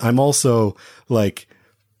 but I'm also like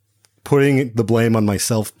putting the blame on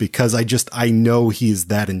myself because I know he's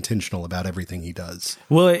that intentional about everything he does.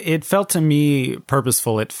 Well, it felt to me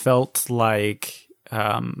purposeful. It felt like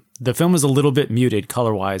the film was a little bit muted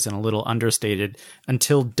color-wise and a little understated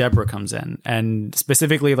until Deborah comes in. And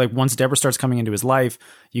specifically, like once Deborah starts coming into his life,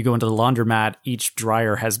 you go into the laundromat. Each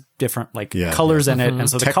dryer has different colors in it. And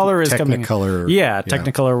so the color is coming. Technicolor. Yeah,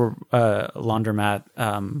 Technicolor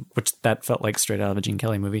laundromat, which that felt like straight out of a Gene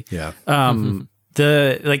Kelly movie. Yeah.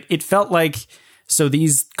 It felt like, so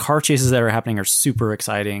these car chases that are happening are super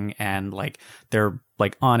exciting and like they're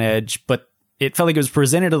like on edge, but it felt like it was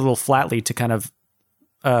presented a little flatly to kind of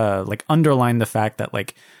like underline the fact that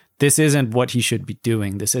like this isn't what he should be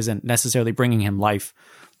doing. This isn't necessarily bringing him life.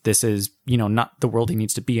 This is, you know, not the world he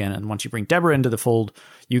needs to be in. And once you bring Deborah into the fold,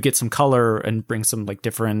 you get some color and bring some like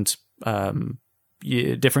different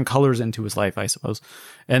colors into his life, I suppose.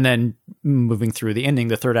 And then moving through the ending,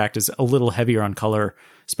 the third act is a little heavier on color,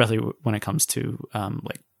 especially when it comes to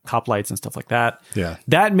like cop lights and stuff like that. Yeah.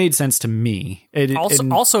 That made sense to me.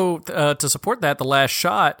 Also, to support that, the last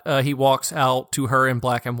shot, he walks out to her in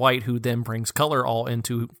black and white, who then brings color all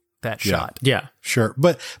into that shot. Yeah. Sure.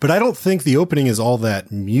 But I don't think the opening is all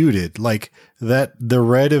that muted. Like that, the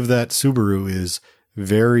red of that Subaru is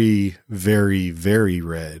very, very, very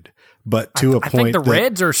red. But to a point, I think the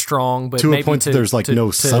reds are strong, but to maybe a point that there's like no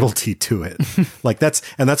subtlety to it. Like that's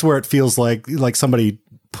where it feels like somebody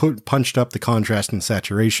punched up the contrast and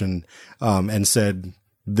saturation, and said,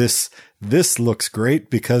 this looks great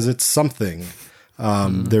because it's something.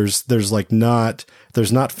 There's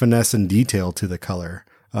not finesse and detail to the color,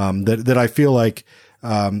 that I feel like,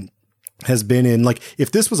 has been in, like,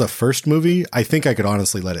 if this was a first movie, I think I could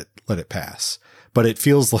honestly let it pass. But it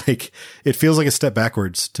feels like a step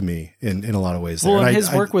backwards to me in a lot of ways. Well, and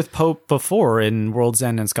his work with Pope before in World's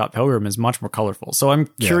End and Scott Pilgrim is much more colorful. So I'm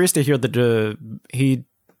curious to hear that he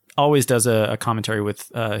always does a commentary with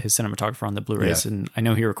his cinematographer on the Blu-rays, and I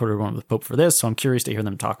know he recorded one with Pope for this. So I'm curious to hear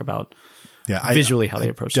them talk about visually how they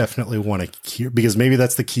approach it. Definitely want to hear, because maybe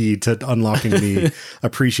that's the key to unlocking me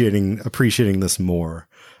appreciating this more.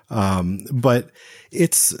 But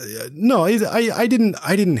it's I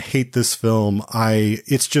didn't hate this film.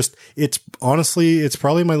 It's honestly, it's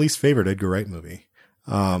probably my least favorite Edgar Wright movie.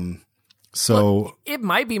 So it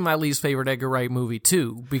might be my least favorite Edgar Wright movie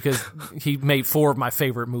too, because he made 4 of my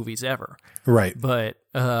favorite movies ever. Right. But,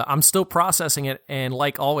 I'm still processing it. And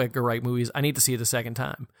like all Edgar Wright movies, I need to see it a second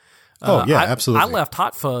time. Absolutely. I left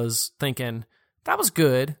Hot Fuzz thinking that was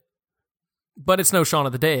good, but it's no Shaun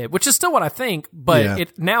of the Dead, which is still what I think,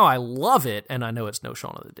 but now I love it, and I know it's no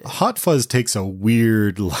Shaun of the Dead. Hot Fuzz takes a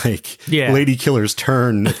weird, Lady Killer's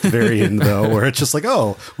turn at the very end, though, where it's just like,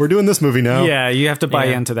 oh, we're doing this movie now. Yeah, you have to buy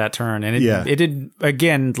into that turn. And it did,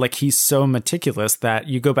 again, like, he's so meticulous that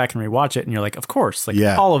you go back and rewatch it, and you're like, of course,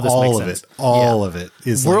 all of this makes sense. All of it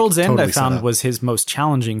is World's End, totally I found, was his most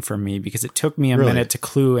challenging for me, because it took me a minute to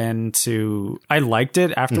clue into. I liked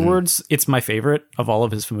it afterwards. Mm-hmm. It's my favorite of all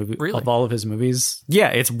of his movies. Really? Of all of his movies. Yeah,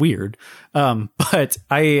 it's weird. But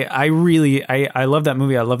I really love that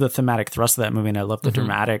movie. I love the thematic thrust of that movie, and I love the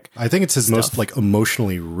dramatic. I think it's his most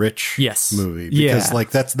emotionally rich movie, because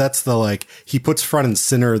that's the he puts front and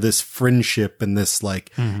center this friendship and this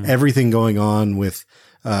everything going on with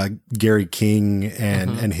Gary King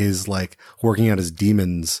and his working out his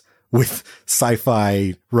demons with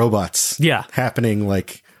sci-fi robots happening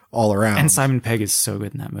all around. And Simon Pegg is so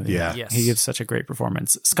good in that movie. Yeah. Yes. He gives such a great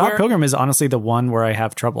performance. Scott Pilgrim is honestly the one where I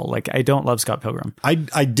have trouble. I don't love Scott Pilgrim. I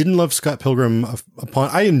didn't love Scott Pilgrim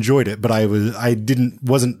I enjoyed it, but I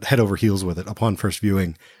wasn't head over heels with it upon first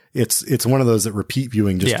viewing. It's one of those that repeat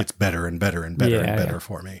viewing just gets better and better and better and better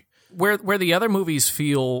for me. Where the other movies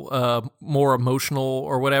feel more emotional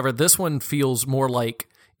or whatever, this one feels more like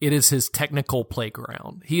it is his technical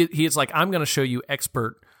playground. He is like, I'm going to show you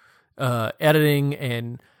expert editing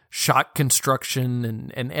and shot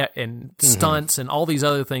construction and stunts and all these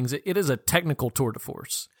other things. It is a technical tour de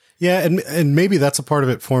force. Yeah, and maybe that's a part of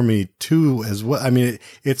it for me too as well. I mean,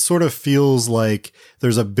 it sort of feels like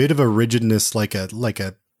there's a bit of a rigidness, like a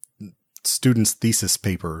student's thesis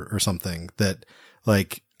paper or something, that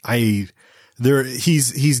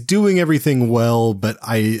he's doing everything well, but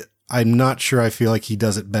I'm not sure I feel like he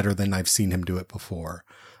does it better than I've seen him do it before.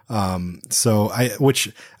 Which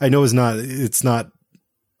I know it's not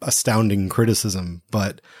astounding criticism,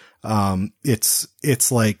 but it's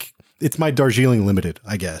my Darjeeling Limited,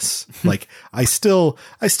 I guess. I still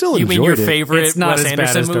enjoyed it. You mean your favorite It's not Wes as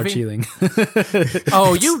Anderson bad as movie? Darjeeling.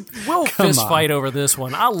 Oh, we'll fist fight over this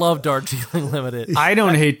one. I love Darjeeling Limited. I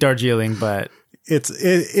don't hate Darjeeling, but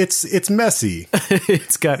it's messy.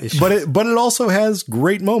 It's got issues. But it also has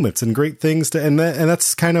great moments and great things and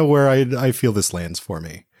that's kind of where I feel this lands for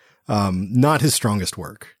me. Not his strongest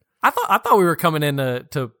work. I thought we were coming in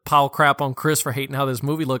to pile crap on Chris for hating how this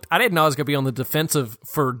movie looked. I didn't know I was going to be on the defensive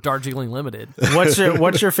for Darjeeling Limited. What's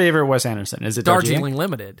your favorite Wes Anderson? Is it Darjeeling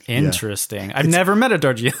Limited? Interesting. Yeah. I've never met a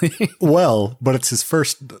Darjeeling. Well, but it's his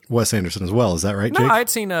first Wes Anderson as well. Is that right, Jake? No, I had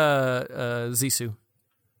seen Zissou.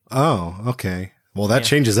 Oh, okay. Well, that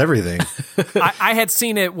changes everything. I had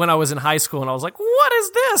seen it when I was in high school, and I was like, what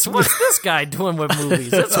is this? What's this guy doing with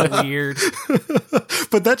movies? That's weird.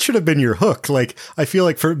 But that should have been your hook. I feel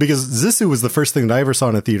because Zissou was the first thing that I ever saw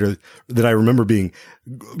in a theater that I remember being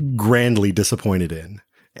grandly disappointed in.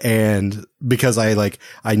 And because I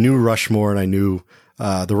knew Rushmore and I knew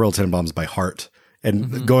the Royal Tenenbaums by heart.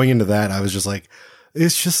 And going into that, I was just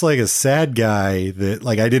it's just a sad guy that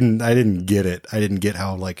I didn't get it. I didn't get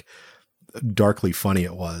how darkly funny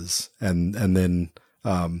it was, and then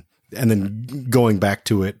going back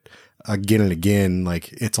to it again and again,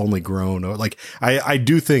 it's only grown. I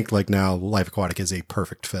do think now Life Aquatic is a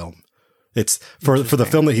perfect film. It's for the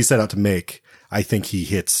film that he set out to make. I think he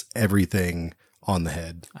hits everything on the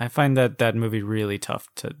head. I find that movie really tough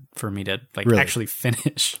for me to Really? actually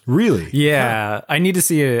finish. Really? Yeah, I need to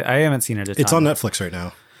see it. I haven't seen it. It's on Netflix right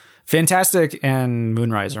now. Fantastic and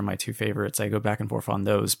Moonrise are my two favorites. I go back and forth on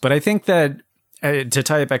those. But I think that to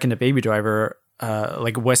tie it back into Baby Driver,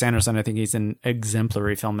 like Wes Anderson, I think he's an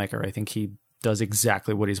exemplary filmmaker. I think he does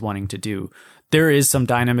exactly what he's wanting to do. There is some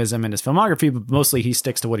dynamism in his filmography, but mostly he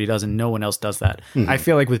sticks to what he does and no one else does that. I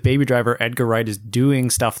feel like with Baby Driver, Edgar Wright is doing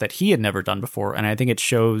stuff that he had never done before. And I think it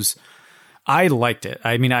shows. I liked it.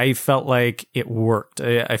 I mean, I felt like it worked.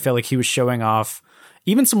 I felt like he was showing off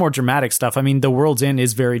even some more dramatic stuff. I mean, The World's End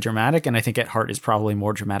is very dramatic, and I think at heart is probably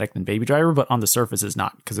more dramatic than Baby Driver, but on the surface is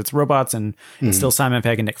not, because it's robots and it's still Simon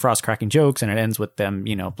Pegg and Nick Frost cracking jokes, and it ends with them,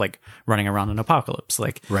 you know, like running around an apocalypse.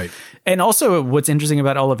 Like, Right. And also what's interesting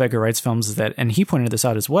about all of Edgar Wright's films is that, and he pointed this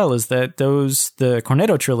out as well, is that the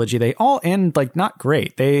Cornetto trilogy, they all end like not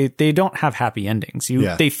great. They don't have happy endings.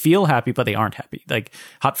 They feel happy, but they aren't happy. Like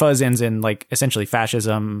Hot Fuzz ends in like essentially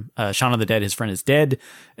fascism. Shaun of the Dead, his friend is dead,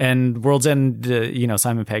 and World's End, you know,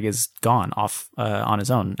 Simon Pegg is gone off on his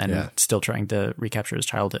own and still trying to recapture his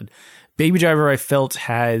childhood. Baby Driver, I felt,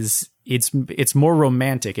 has it's more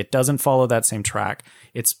romantic. It doesn't follow that same track.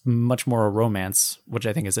 It's much more a romance, which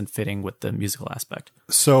I think isn't fitting with the musical aspect.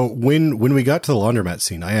 So when we got to the laundromat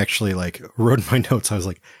scene, I actually like wrote in my notes. I was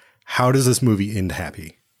like, how does this movie end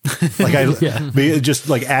happy? Like just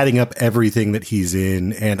like adding up everything that he's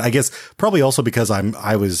in. And I guess probably also because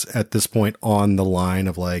I was at this point on the line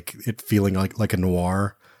of like it feeling like a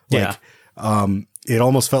noir. Like, it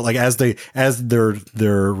almost felt like as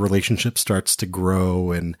their relationship starts to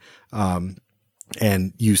grow and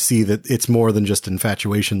you see that it's more than just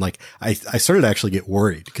infatuation. Like I started to actually get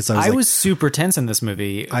worried because I was super tense in this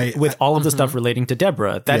movie with all of the stuff relating to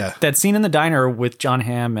Deborah. That scene in the diner with John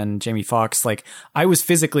Hamm and Jamie Foxx, like I was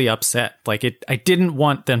physically upset. Like I didn't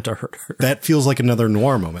want them to hurt her. That feels like another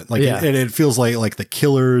noir moment. Like it feels like The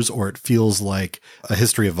Killers, or it feels like A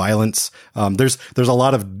History of Violence. There's a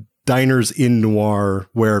lot of diners in noir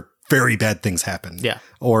where very bad things happen. Yeah.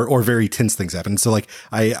 Or very tense things happen. So like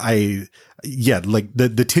like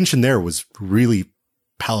the tension there was really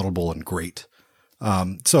palatable and great. As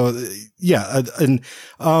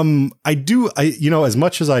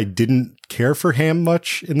much as I didn't care for Hamm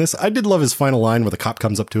much in this, I did love his final line where the cop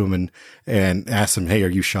comes up to him and asks him, "Hey, are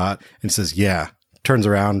you shot?" And he says, "Yeah." Turns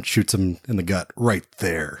around, shoots him in the gut right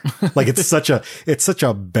there. Like it's such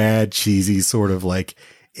a bad, cheesy sort of like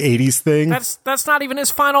 80s thing. That's not even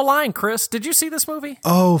his final line, Chris. Did you see this movie?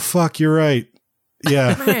 Oh, fuck, you're right.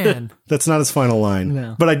 Yeah. Man. That's not his final line.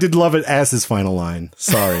 No. But I did love it as his final line.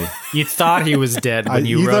 Sorry. You thought he was dead when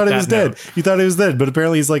you wrote thought that he was note. dead. You thought he was dead, but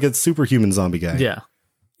apparently he's like a superhuman zombie guy. Yeah.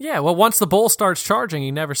 Yeah, well, once the bull starts charging,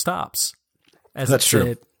 he never stops. That's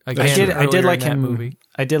true. Again, I did like in that him. Movie.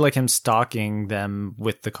 I did like him stalking them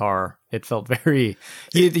with the car. It felt very.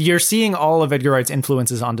 You're seeing all of Edgar Wright's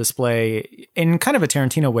influences on display in kind of a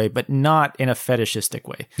Tarantino way, but not in a fetishistic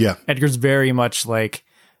way. Yeah, Edgar's very much like,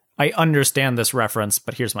 I understand this reference,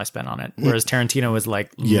 but here's my spin on it. Whereas Tarantino is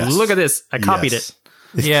like, look at this, I copied it.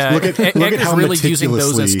 Yeah, look at Edgar's how really using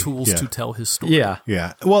those as meticulously- tools to tell his story.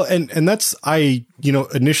 Yeah. Well, and that's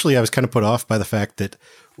initially I was kind of put off by the fact that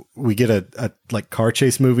we get a like car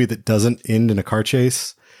chase movie that doesn't end in a car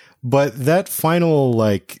chase, but that final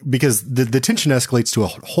because the tension escalates to a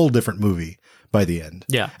whole different movie by the end.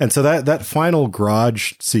 Yeah, and so that final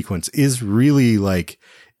garage sequence is really like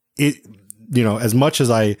it. As much as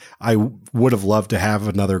I would have loved to have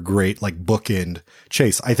another great like bookend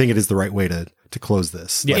chase, I think it is the right way to close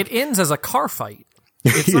this. Yeah. It ends as a car fight.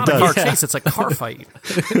 It's not a car chase, it's a car fight.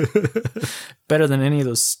 Better than any of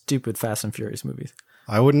those stupid Fast and Furious movies.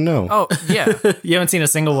 I wouldn't know. Oh, yeah. You haven't seen a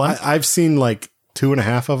single one? I've seen like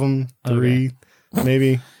 2.5 of them, 3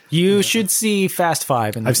 maybe. You should see Fast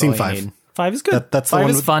 5. I've seen 5. 5 is good. That's 5 the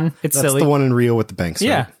one is fun. It's that's silly. the one in Rio with the banks.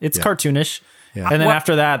 Yeah, right? it's cartoonish. Yeah. And then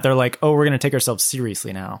after that, they're like, oh, we're going to take ourselves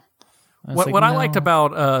seriously now. What I liked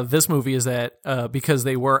about this movie is that because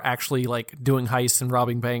they were actually like doing heists and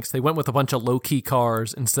robbing banks, they went with a bunch of low-key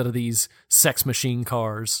cars instead of these sex machine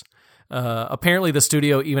cars. Apparently the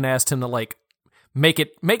studio even asked him to like make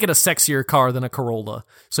it a sexier car than a Corolla.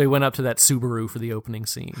 So he went up to that Subaru for the opening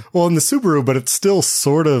scene. Well, in the Subaru, but it's still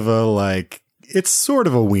sort of it's sort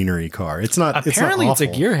of a wienery car. It's not. Apparently, it's a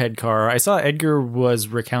gearhead car. I saw Edgar was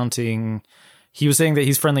recounting. He was saying that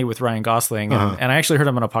he's friendly with Ryan Gosling, and I actually heard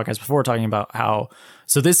him on a podcast before talking about how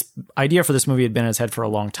So this idea for this movie had been in his head for a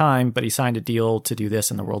long time, but he signed a deal to do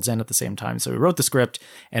this and The World's End at the same time. So he wrote the script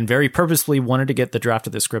and very purposefully wanted to get the draft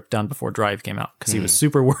of the script done before Drive came out because he was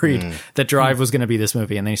super worried that Drive was going to be this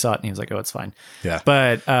movie. And then he saw it and he was like, oh, it's fine. Yeah.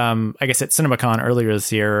 But I guess at CinemaCon earlier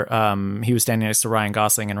this year, he was standing next to Ryan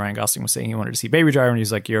Gosling, and Ryan Gosling was saying he wanted to see Baby Driver, and he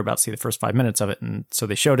was like, you're about to see the first 5 minutes of it. And so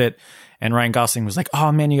they showed it, and Ryan Gosling was like,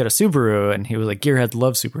 oh man, you got a Subaru. And he was like, Gearheads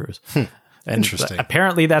love Subarus. And Interesting.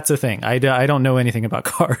 Apparently that's a thing. I don't know anything about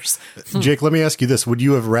cars. Jake, let me ask you this. Would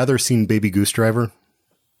you have rather seen Baby Goose Driver?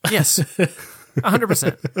 Yes.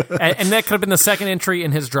 100%. And that could have been the second entry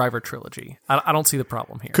in his Driver trilogy. I don't see the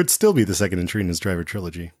problem here. Could still be the second entry in his Driver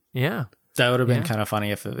trilogy. Yeah. That would have been kind of funny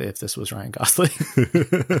if this was Ryan Gosling.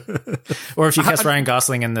 Or if you cast Ryan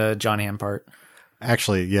Gosling in the John Hamm part.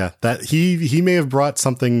 Actually, yeah, that he may have brought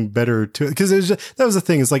something better to it, because that was the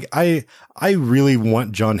thing. Is like I really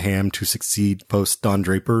want John Hamm to succeed post Don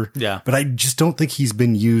Draper. Yeah, but I just don't think he's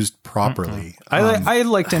been used properly. I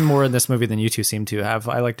liked him more in this movie than you two seem to have.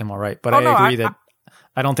 I liked him all right, but I agree that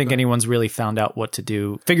I don't think anyone's really figured out what to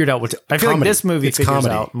do. I feel like this movie figures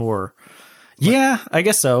out more. Yeah, I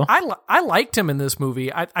guess so. I liked him in this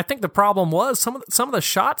movie. I think the problem was some of the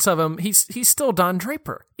shots of him. He's still Don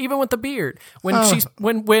Draper, even with the beard. When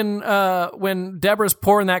Deborah's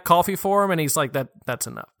pouring that coffee for him, and he's like, that's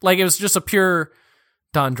enough. Like, it was just a pure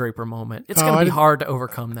Don Draper moment. It's gonna be hard to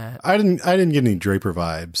overcome that. I didn't get any Draper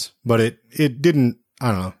vibes, but it didn't.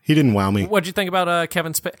 I don't know. He didn't wow me. What'd you think about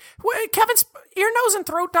Kevin's ear, nose, and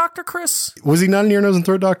throat doctor, Chris? Was he not an ear, nose, and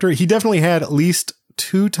throat doctor? He definitely had at least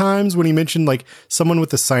 2 times when he mentioned like someone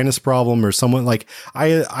with a sinus problem or someone like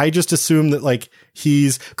I just assumed that like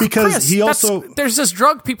he's because Chris, he also there's this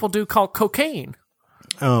drug people do called cocaine.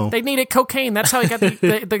 Oh, they needed cocaine. That's how he got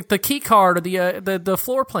the key card or the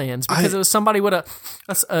floor plans, because it was somebody with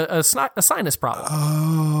a sinus problem.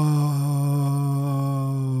 Oh.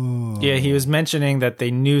 Yeah, he was mentioning that they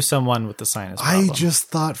knew someone with the sinus problem. I just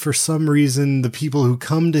thought for some reason the people who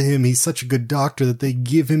come to him, he's such a good doctor that they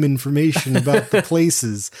give him information about the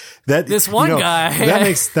places. That this one guy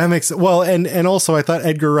that makes well, and also I thought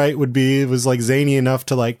Edgar Wright was like zany enough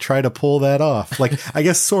to like try to pull that off. Like I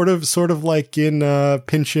guess sort of like in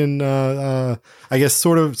Pynchon, I guess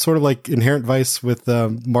sort of like Inherent Vice with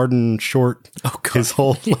Martin Short. Oh God. His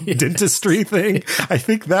whole dentistry thing. I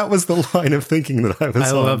think that was the line of thinking that I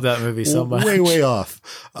was. I love that movie so much. Way off.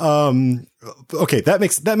 Okay,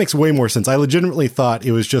 that makes way more sense. I legitimately thought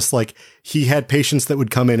it was just like he had patients that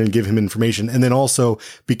would come in and give him information, and then also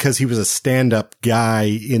because he was a stand-up guy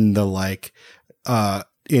in the like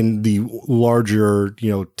in the larger,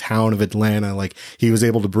 town of Atlanta, like he was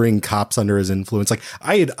able to bring cops under his influence. Like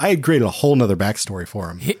I had created a whole nother backstory for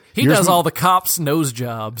him. He does all the cops' nose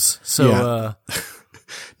jobs. So yeah.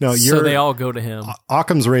 No, so they all go to him.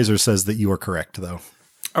 Occam's razor says that you are correct, though.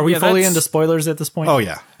 Are we fully into spoilers at this point? Oh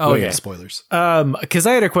yeah. Okay. Spoilers. Because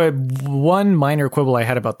I had one minor quibble I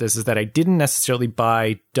had about this is that I didn't necessarily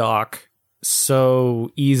buy Doc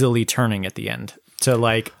so easily turning at the end to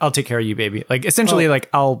like, I'll take care of you, baby. Like essentially, like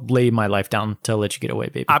I'll lay my life down to let you get away,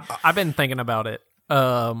 baby. I've been thinking about it.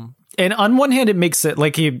 And on one hand, it makes it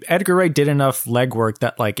like Edgar Wright did enough legwork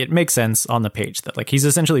that like it makes sense on the page that like he's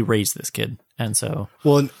essentially raised this kid, and so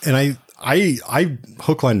well, and I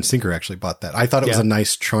hook, line, and sinker actually bought that. I thought it was a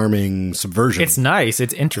nice, charming subversion. It's nice.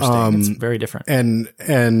 It's interesting. It's very different. And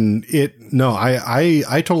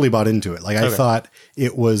I totally bought into it. Like I thought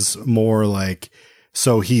it was more like,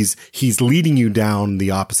 so he's leading you down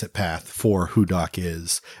the opposite path for who Doc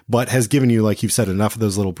is, but has given you, like you've said, enough of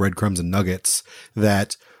those little breadcrumbs and nuggets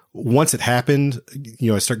that once it happened,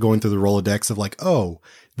 I start going through the Rolodex of like, oh,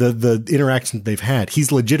 the interaction they've had.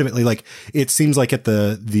 He's legitimately like, it seems like at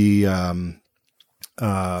the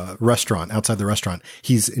restaurant, outside the restaurant,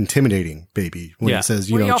 he's intimidating baby when he says,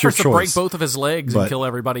 he it's offers your to choice. Break both of his legs and kill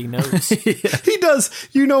everybody he knows. He does.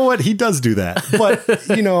 You know what? He does do that. But,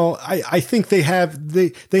 I think they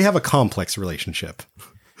have a complex relationship.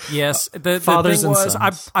 Yes. The fathers thing and was,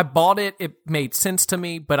 sons. I bought it. It made sense to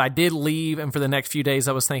me, but I did leave. And for the next few days,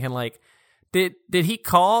 I was thinking like, did he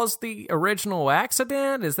cause the original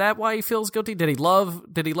accident? Is that why he feels guilty? Did he love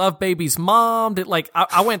baby's mom?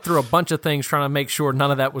 I went through a bunch of things trying to make sure none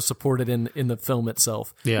of that was supported in the film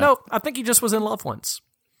itself. Yeah. No, I think he just was in love once.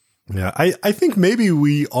 Yeah, I think maybe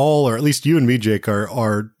we all, or at least you and me, Jake,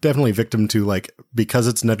 are definitely victim to, like, because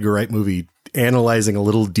it's an Edgar Wright movie, analyzing a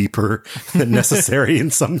little deeper than necessary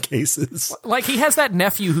in some cases. Like, he has that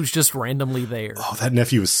nephew who's just randomly there. Oh, that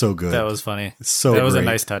nephew was so good. That was funny. That was great. a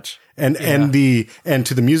nice touch. And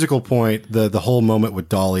to the musical point, the whole moment with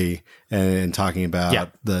Dolly and talking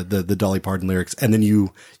about the Dolly Parton lyrics, and then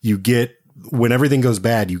you get, when everything goes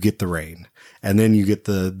bad, you get the rain. and then you get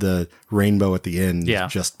the rainbow at the end Yeah.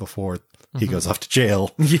 just before he goes off to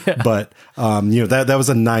jail. Yeah. But, that was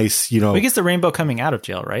a nice, I guess the rainbow coming out of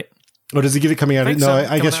jail, right? oh, does he give it coming out? think No, so,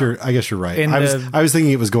 I guess coming I guess you're right. In I the- was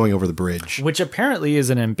thinking it was going over the bridge. Which apparently is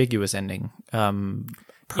an ambiguous ending.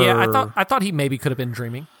 I thought he maybe could have been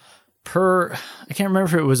dreaming. I can't remember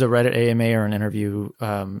if it was a Reddit AMA or an interview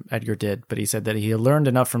Edgar did, but he said that he learned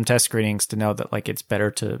enough from test screenings to know that like it's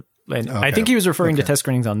better to. And I think he was referring to test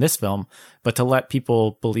screenings on this film, but to let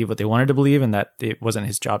people believe what they wanted to believe, and that it wasn't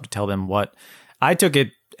his job to tell them what. I took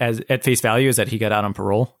it as at face value is that he got out on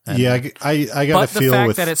parole. And Yeah, I got But to the feel fact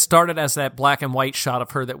with that it started as that black and white shot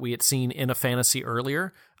of her that we had seen in a fantasy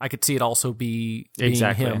earlier, I could see it also being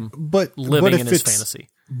Exactly. him but living if in his it's- fantasy.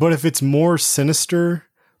 But if it's more sinister,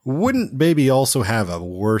 wouldn't Baby also have a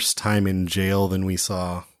worse time in jail than we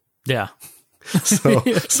saw? yeah. So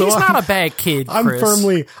He's not a bad kid, Chris.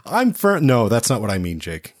 No, that's not what I mean,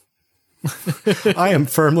 Jake. I am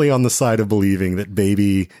firmly on the side of believing that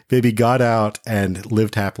baby got out and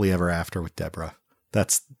lived happily ever after with Deborah.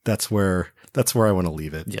 That's where I want to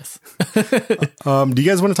leave it. Yes. Do you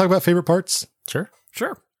guys want to talk about favorite parts? Sure.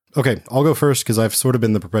 Sure. Okay, I'll go first because I've sort of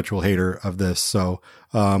been the perpetual hater of this. So,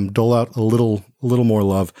 dole out a little more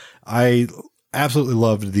love. I absolutely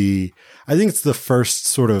loved I think it's the first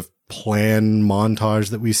sort of plan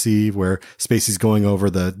montage that we see where Spacey's going over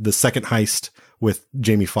the second heist with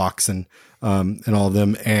Jamie Foxx and all of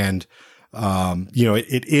them. And,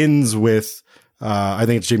 it ends with, I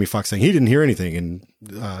think it's Jamie Foxx saying he didn't hear anything.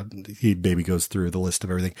 And, Baby goes through the list of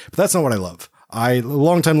everything, but that's not what I love.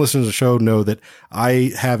 Longtime listeners of the show know that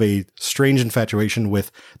I have a strange infatuation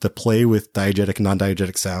with the play with diegetic and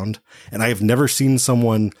non-diegetic sound. And I have never seen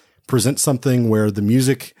someone present something where the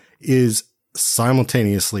music is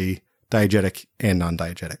simultaneously diegetic and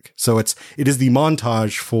non-diegetic. So it is the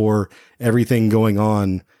montage for everything going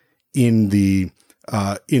on in the,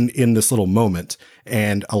 in this little moment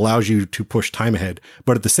and allows you to push time ahead.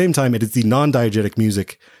 But at the same time, it is the non-diegetic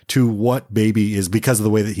music to what Baby is because of the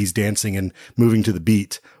way that he's dancing and moving to the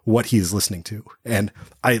beat, what he is listening to. And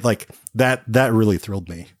I like that really thrilled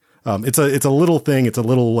me. It's a little thing. It's a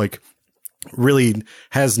little like really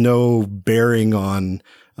has no bearing on,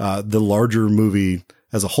 the larger movie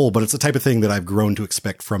as a whole, but it's the type of thing that I've grown to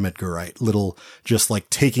expect from Edgar Wright. Little, just like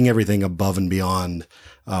taking everything above and beyond,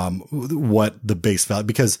 what the base value,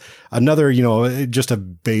 because another, just a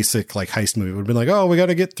basic like heist movie would have been like, oh, we got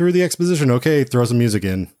to get through the exposition. Okay. Throw some music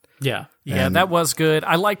in. Yeah. Yeah, that was good.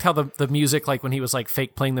 I liked how the music, like when he was like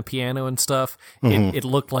fake playing the piano and stuff, it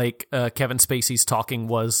looked like Kevin Spacey's talking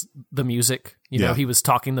was the music. Yeah. He was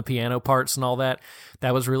talking the piano parts and all that.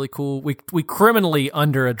 That was really cool. We criminally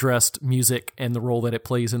underaddressed music and the role that it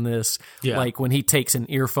plays in this. Yeah. Like when he takes an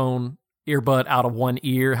earbud out of one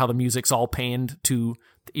ear, how the music's all panned to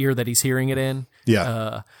the ear that he's hearing it in.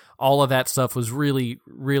 Yeah. All of that stuff was really,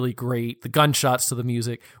 really great. The gunshots to the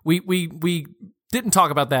music. We didn't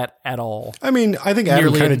talk about that at all. I mean, I think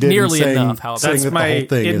Adam kind of did nearly saying, enough, however. saying That's that the whole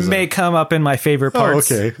thing it is may come up in my favorite oh,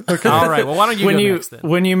 parts. okay. All right. Well, why don't you when go you next then?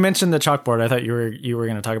 when you mentioned the chalkboard, I thought you were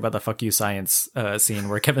going to talk about the "fuck you science" scene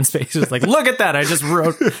where Kevin Spacey was like, "Look at that! I just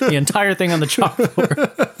wrote the entire thing on the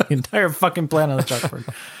chalkboard, the entire fucking plan on the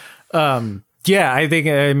chalkboard." Yeah, I think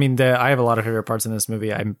I have a lot of favorite parts in this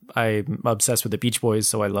movie. I'm obsessed with the Beach Boys,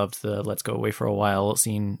 so I loved the "Let's Go Away for a While"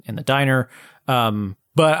 scene in the diner. But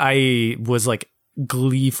I was like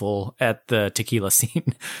gleeful at the tequila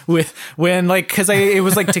scene because it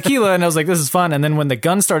was like tequila and I was like, this is fun. And then when the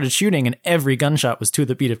gun started shooting and every gunshot was to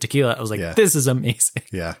the beat of tequila, I was like, this is amazing.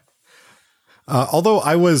 Yeah. Although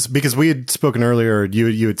because we had spoken earlier,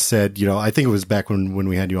 you had said, I think it was back when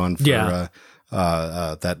we had you on for,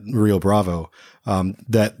 that Rio Bravo,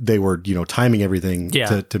 that they were, timing everything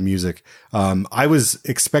to music. I was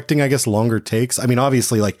expecting, I guess, longer takes. I mean,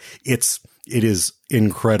 obviously like it is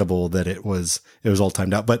incredible that it was all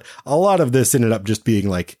timed out, but a lot of this ended up just being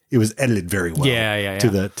like, it was edited very well to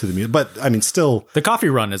the music. But I mean, still the coffee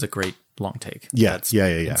run is a great long take. Yeah. That's yeah.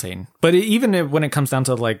 insane. But even when it comes down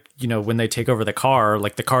to like, when they take over the car,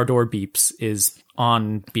 like the car door beeps is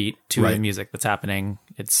on beat to the music that's happening.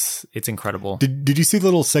 It's incredible. Did you see the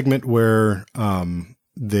little segment where, I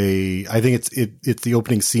think it's the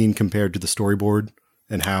opening scene compared to the storyboard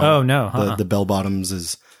and how the bell bottoms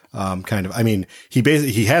is, kind of, I mean,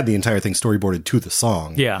 he had the entire thing storyboarded to the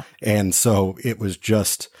song. Yeah. And so it was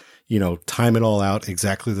just, time it all out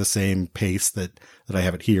exactly the same pace that I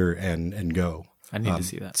have it here and go. I need to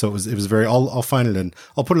see that. So it was very, I'll find it and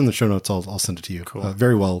I'll put it in the show notes. I'll send it to you. Cool.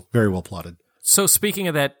 Very well plotted. So speaking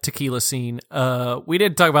of that tequila scene, we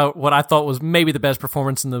did talk about what I thought was maybe the best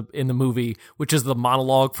performance in the movie, which is the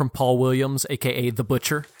monologue from Paul Williams, aka the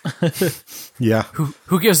Butcher. Yeah.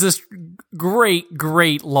 Who gives this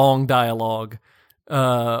great long dialogue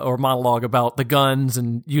or monologue about the guns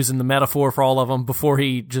and using the metaphor for all of them before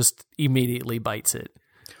he just immediately bites it.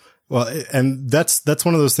 Well, and that's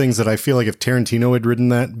one of those things that I feel like if Tarantino had written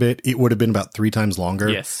that bit, it would have been about 3 times longer.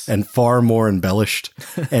 Yes. And far more embellished.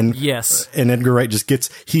 And Yes. And Edgar Wright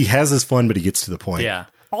he has his fun, but he gets to the point. Yeah.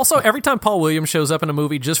 Also, every time Paul Williams shows up in a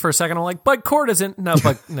movie, just for a second, I'm like, Bud Cort isn't. No,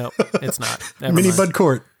 it's not. Never Mini mind. Bud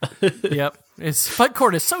Cort. Yep. Bud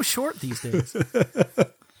Cort is so short these days.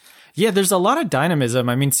 Yeah, there's a lot of dynamism.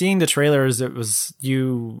 I mean, seeing the trailers, it was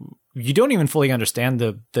you don't even fully understand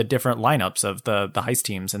the different lineups of the heist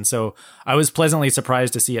teams. And so I was pleasantly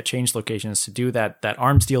surprised to see it change locations to do that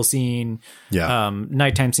arm steal scene,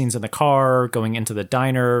 nighttime scenes in the car, going into the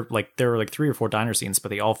diner. Like there were like 3 or 4 diner scenes, but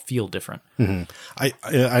they all feel different. Mm-hmm.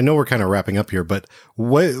 I know we're kind of wrapping up here, but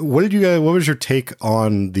what was your take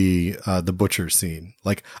on the butcher scene?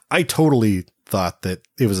 Like I totally thought that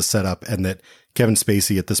it was a setup and that Kevin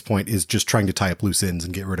Spacey at this point is just trying to tie up loose ends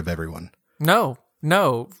and get rid of everyone. No.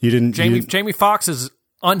 You didn't. Jamie Foxx is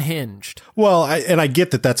unhinged. Well, I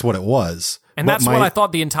get that that's what it was. And that's what I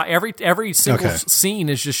thought the entire every single scene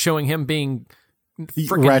is just showing him being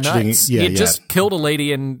freaking nuts. Yeah, he had just killed a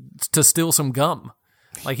lady to steal some gum.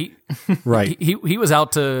 Like he right. he was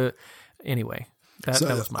out to anyway. That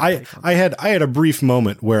was my take on it. I had a brief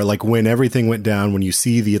moment where like when everything went down, when you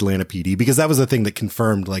see the Atlanta PD, because that was the thing that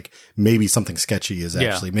confirmed like maybe something sketchy is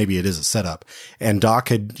actually, maybe it is a setup. And Doc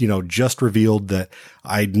had, just revealed that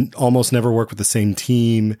I almost never worked with the same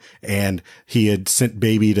team. And he had sent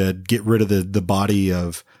Baby to get rid of the body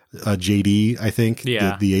of JD, I think,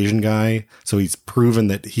 the Asian guy. So he's proven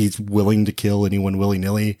that he's willing to kill anyone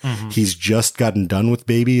willy-nilly. Mm-hmm. He's just gotten done with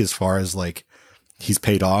Baby as far as like he's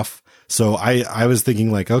paid off. So I was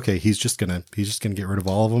thinking like, okay, he's just gonna get rid of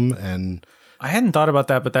all of them. And I hadn't thought about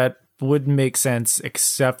that, but that would make sense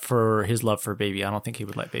except for his love for Baby. I don't think he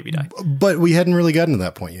would let Baby die. But we hadn't really gotten to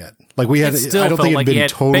that point yet. Like I don't think it had been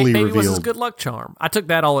totally Baby revealed. was his good luck charm. I took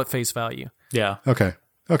that all at face value. Yeah. Okay.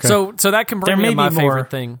 So that can bring me to my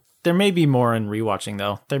favorite thing. There may be more in rewatching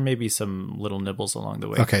though. There may be some little nibbles along the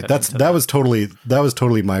way. Okay, that was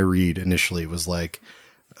totally my read initially. Was like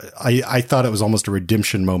I thought it was almost a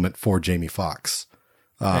redemption moment for Jamie Foxx.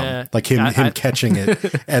 Like him catching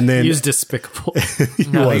it, and then he was despicable. he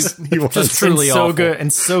was just truly so awful. good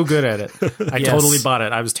and so good at it. I totally bought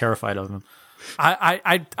it. I was terrified of him.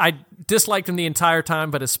 I disliked him the entire time,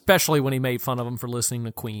 but especially when he made fun of him for listening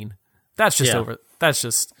to Queen. That's just over. That's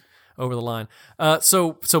just over the line.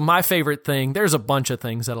 So my favorite thing. There's a bunch of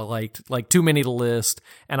things that I liked, like too many to list,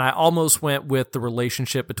 and I almost went with the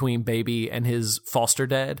relationship between Baby and his foster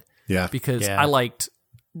dad. Yeah, because I liked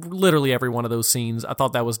literally every one of those scenes. I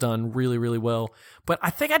thought that was done really, really well. But I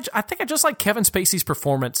think I just like Kevin Spacey's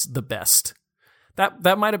performance the best.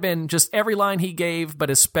 That might have been just every line he gave, but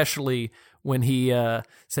especially when he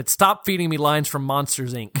said, "Stop feeding me lines from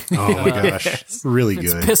Monsters, Inc." Oh my gosh, really good.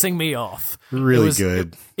 It's pissing me off. Really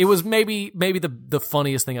good. It was maybe the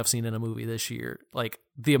funniest thing I've seen in a movie this year. Like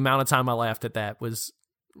the amount of time I laughed at that was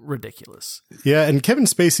ridiculous. Yeah, and Kevin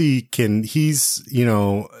Spacey he's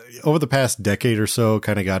over the past decade or so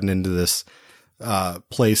kind of gotten into this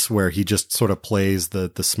place where he just sort of plays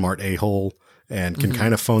the smart a-hole and can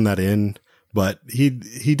kind of phone that in. But he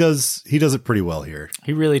does it pretty well here.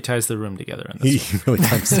 He really ties the room together in this. He really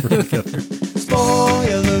ties the room together.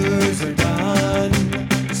 Spoilers are done.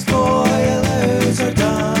 Spoilers are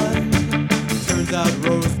done. Turns out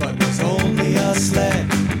Rosebud was only a sled.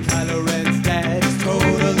 Kylo Ren's dad is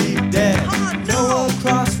totally dead. Noah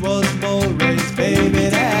Cross was Mulray's baby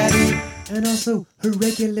daddy, and also her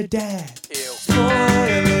regular dad.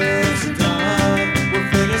 Spoilers are done. We're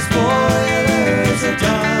finished. Spoilers are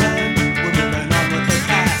done.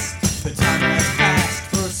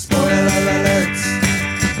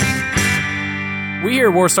 We here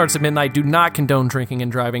at War Starts at Midnight do not condone drinking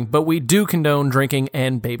and driving, but we do condone drinking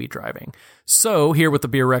and baby driving. So here with the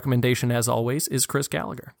beer recommendation, as always, is Chris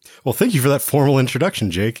Gallagher. Well, thank you for that formal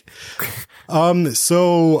introduction, Jake.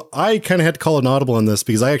 So I kind of had to call an audible on this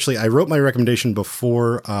because I wrote my recommendation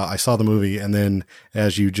before I saw the movie, and then,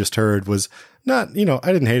 as you just heard, was not,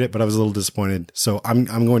 I didn't hate it, but I was a little disappointed. So I'm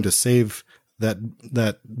going to save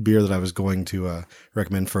that beer that I was going to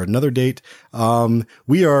recommend for another date.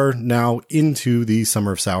 We are now into the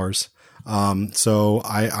summer of sours. So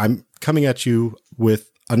I'm coming at you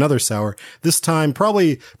with another sour. This time,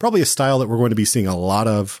 probably a style that we're going to be seeing a lot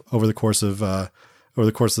of over the course of the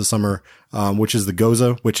summer, which is the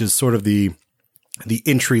Goza, which is sort of the the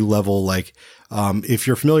entry level, like, if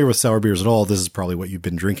you're familiar with sour beers at all, this is probably what you've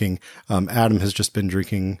been drinking. Adam has just been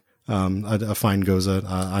drinking, a fine Goza.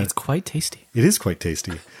 It's quite tasty. It is quite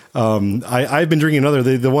tasty. I've been drinking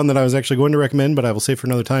another, the one that I was actually going to recommend, but I will save for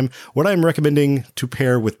another time. What I'm recommending to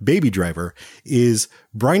pair with Baby Driver is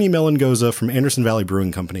Briny Melon Goza from Anderson Valley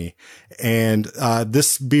Brewing Company. And,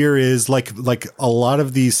 this beer is like a lot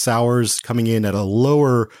of these sours coming in at a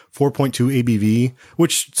lower 4.2 ABV,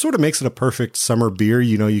 which sort of makes it a perfect summer beer.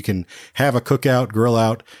 You know, you can have a cookout, grill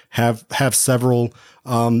out, have several.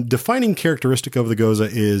 Defining characteristic of the Goza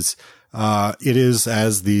is, it is,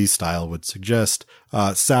 as the style would suggest,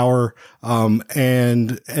 sour,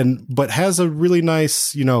 but has a really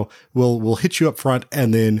nice, you know, will hit you up front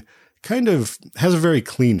and then kind of has a very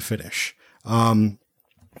clean finish. And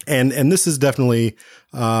this is definitely,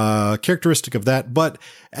 characteristic of that. But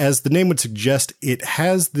as the name would suggest, it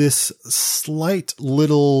has this slight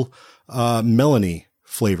little, melony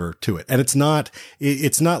flavor to it. And it's not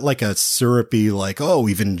like a syrupy, like, oh,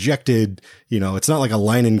 we've injected, you know, it's not like a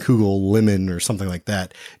Leinenkugel lemon or something like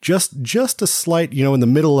that. Just a slight, you know, in the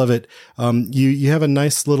middle of it, you have a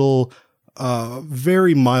nice little,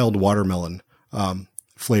 very mild watermelon,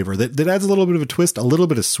 flavor that adds a little bit of a twist, a little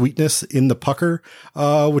bit of sweetness in the pucker,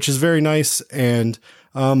 which is very nice. And,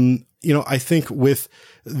 you know, I think with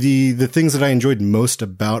the things that I enjoyed most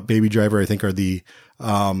about Baby Driver, I think are the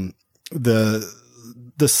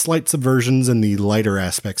slight subversions and the lighter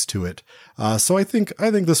aspects to it. So I think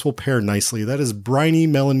this will pair nicely. That is Briny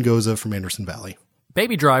Melon Goza from Anderson Valley.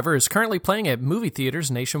 Baby Driver is currently playing at movie theaters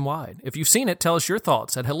nationwide. If you've seen it, tell us your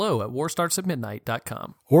thoughts at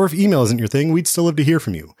hello@warstartsatmidnight.com. Or if email isn't your thing, we'd still love to hear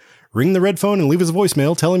from you. Ring the red phone and leave us a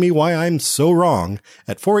voicemail telling me why I'm so wrong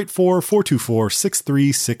at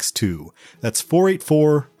 484-424-6362. That's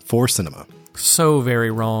 484-4-CINEMA. So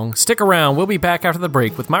very wrong. Stick around. We'll be back after the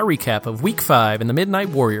break with my recap of Week 5 in the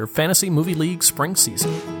Midnight Warrior Fantasy Movie League Spring Season.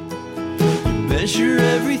 Measure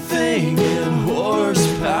everything in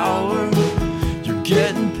horsepower. You're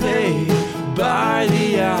getting paid by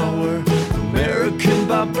the hour. American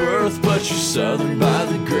by birth, but you're Southern by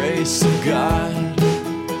the grace of God.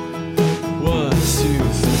 1, 2, 3.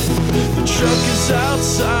 The truck is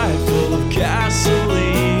outside full of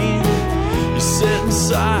gasoline. You sit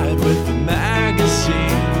inside with the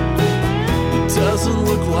magazine. It doesn't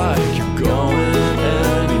look like you're going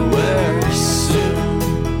anywhere soon.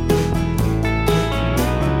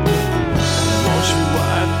 Won't you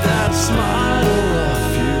wipe that smile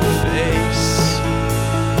off your face?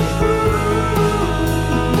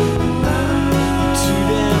 Too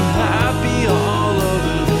damn happy all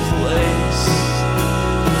over the place.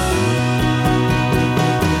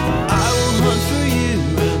 I will hunt for you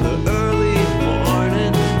in the early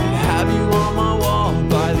morning and have you on my wall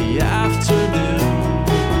by the afternoon.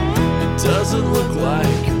 It doesn't look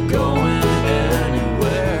like you're going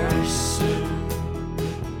anywhere soon.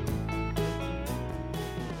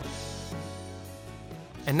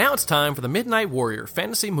 And now it's time for the Midnight Warrior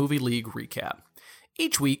Fantasy Movie League recap.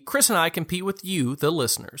 Each week, Chris and I compete with you, the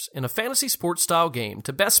listeners, in a fantasy sports style game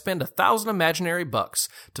to best spend 1,000 imaginary bucks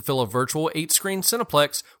to fill a virtual 8-screen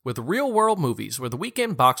Cineplex with real-world movies where the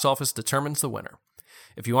weekend box office determines the winner.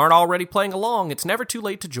 If you aren't already playing along, it's never too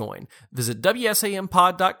late to join. Visit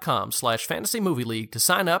wsampod.com/fantasy movie league to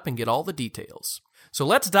sign up and get all the details. So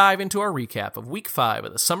let's dive into our recap of Week 5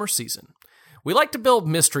 of the summer season. We like to build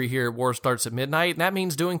mystery here at War Starts at Midnight, and that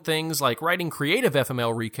means doing things like writing creative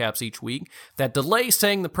FML recaps each week that delay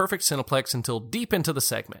saying the perfect Cineplex until deep into the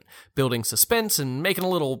segment, building suspense and making a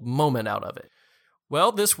little moment out of it.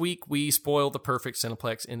 Well, this week we spoil the perfect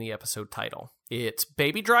Cineplex in the episode title. It's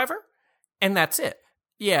Baby Driver, and that's it.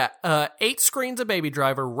 Yeah, 8 screens of Baby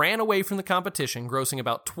Driver ran away from the competition, grossing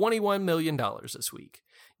about $21 million this week.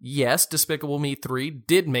 Yes, Despicable Me 3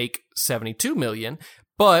 did make $72 million,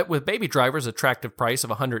 but with Baby Driver's attractive price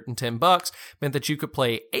of $110 meant that you could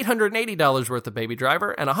play $880 worth of Baby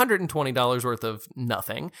Driver and $120 worth of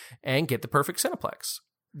nothing and get the perfect Cineplex.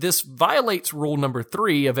 This violates rule number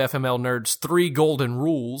 3 of FML Nerd's 3 golden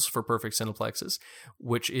rules for perfect Cineplexes,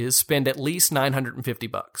 which is spend at least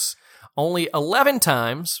 $950. Only 11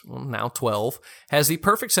 times, well, now 12, has the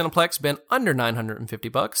perfect Cineplex been under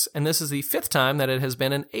 $950, and this is the 5th time that it has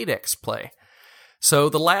been an 8X play. So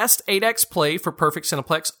the last 8X play for perfect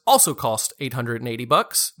Cineplex also cost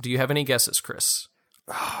 $880. Do you have any guesses, Chris?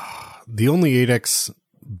 The only 8X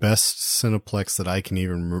best Cineplex that I can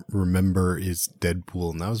even remember is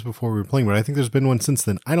Deadpool, and that was before we were playing, but I think there's been one since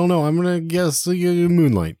then. I don't know. I'm going to guess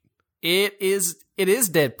Moonlight. It is It is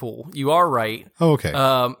Deadpool. You are right. Oh,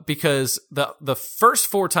 okay. Because the first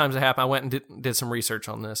 4 times it happened, I went and did some research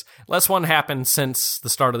on this. Less one happened since the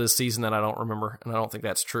start of this season that I don't remember, and I don't think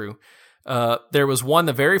that's true. There was one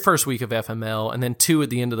the very first week of FML, and then 2 at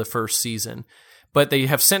the end of the first season. But they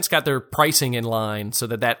have since got their pricing in line so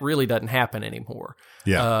that really doesn't happen anymore.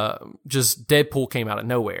 Yeah. Just Deadpool came out of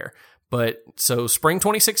nowhere. But so spring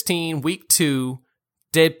 2016, week 2,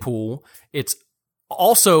 Deadpool. It's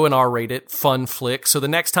also an R-rated fun flick. So the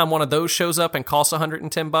next time one of those shows up and costs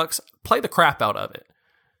 $110, play the crap out of it.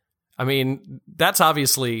 I mean, that's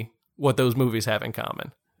obviously what those movies have in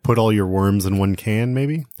common. Put all your worms in one can,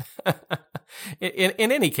 maybe? In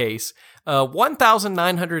any case,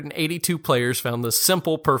 1,982 players found the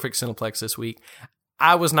simple Perfect Cineplex this week.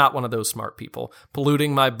 I was not one of those smart people,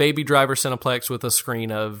 polluting my Baby Driver Cineplex with a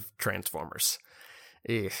screen of Transformers.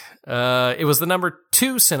 It was the number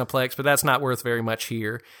 2 Cineplex, but that's not worth very much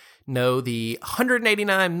here. No, the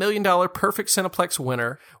 $189 million Perfect Cineplex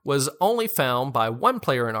winner was only found by one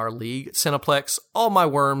player in our league, Cineplex, all my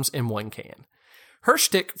worms in one can. Her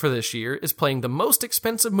shtick for this year is playing the most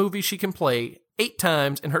expensive movie she can play 8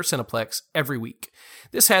 times in her Cineplex every week.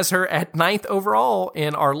 This has her at 9th overall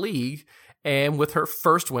in our league and with her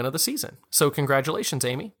first win of the season. So congratulations,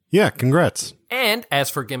 Amy. Yeah, congrats. And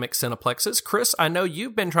as for gimmick Cineplexes, Chris, I know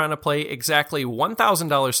you've been trying to play exactly $1,000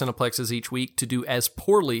 Cineplexes each week to do as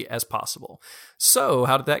poorly as possible. So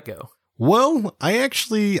how did that go? Well, I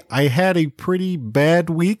had a pretty bad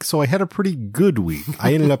week, so I had a pretty good week.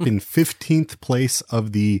 I ended up in 15th place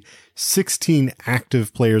of the 16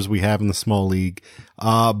 active players we have in the small league.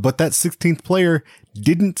 But that 16th player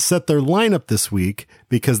didn't set their lineup this week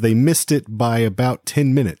because they missed it by about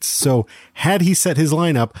 10 minutes. So had he set his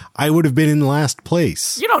lineup, I would have been in last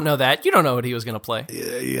place. You don't know that. You don't know what he was going to play.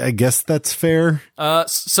 I guess that's fair.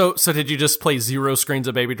 So did you just play 0 screens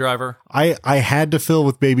of Baby Driver? I had to fill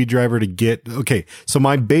with Baby Driver to get, okay. So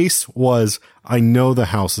my base was, I know the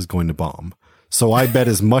house is going to bomb. So I bet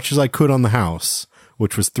as much as I could on the house,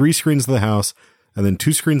 which was 3 screens of the house, and then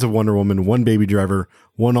 2 screens of Wonder Woman, 1 Baby Driver,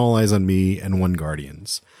 1 All Eyes on Me, and 1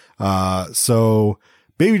 Guardians. So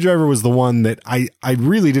Baby Driver was the one that I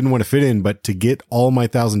really didn't want to fit in, but to get all my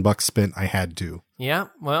 $1,000 spent, I had to. Yeah,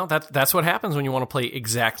 well, that's what happens when you want to play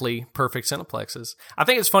exactly perfect Cineplexes. I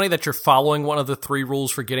think it's funny that you're following one of the 3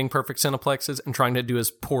 rules for getting perfect Cineplexes and trying to do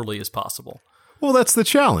as poorly as possible. Well, that's the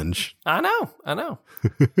challenge. I know.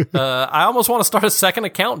 I almost want to start a second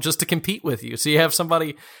account just to compete with you, so you have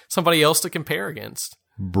somebody else to compare against.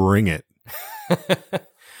 Bring it.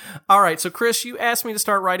 All right, so Chris, you asked me to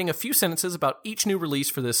start writing a few sentences about each new release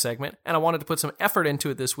for this segment, and I wanted to put some effort into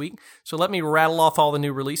it this week, so let me rattle off all the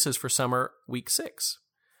new releases for summer week 6.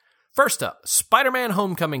 First up, Spider-Man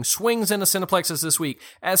Homecoming swings into Cineplexes this week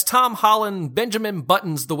as Tom Holland Benjamin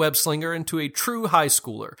Buttons the web slinger into a true high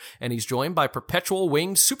schooler, and he's joined by perpetual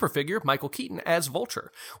winged superfigure Michael Keaton as Vulture.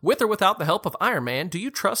 With or without the help of Iron Man, do you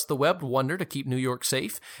trust the webbed wonder to keep New York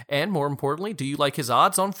safe? And more importantly, do you like his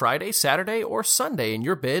odds on Friday, Saturday, or Sunday in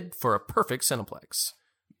your bid for a perfect Cineplex?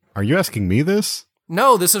 Are you asking me this?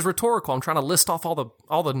 No, this is rhetorical. I'm trying to list off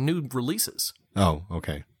all the new releases. Oh,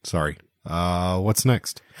 okay. Sorry. What's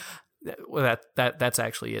next? Well, that's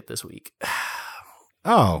actually it this week.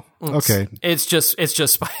 Oh, okay. It's just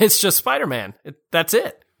Spider-Man. That's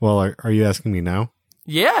it. Well, are you asking me now?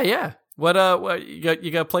 Yeah. What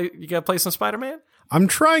you got to play some Spider-Man? I'm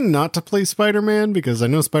trying not to play Spider-Man because I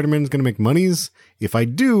know Spider-Man is going to make monies. If I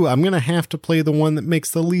do, I'm going to have to play the one that makes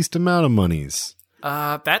the least amount of monies.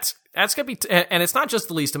 That's going to be and it's not just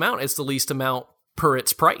the least amount, it's the least amount per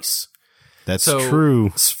its price. That's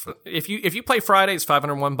true. If you play Friday, it's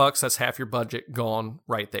 $501. That's half your budget gone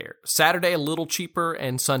right there. Saturday, a little cheaper,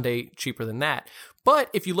 and Sunday, cheaper than that. But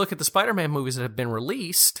if you look at the Spider-Man movies that have been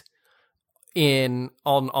released on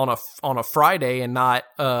a Friday and not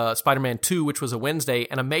Spider-Man 2, which was a Wednesday,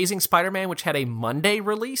 and Amazing Spider-Man, which had a Monday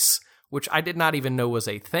release, which I did not even know was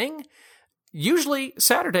a thing. Usually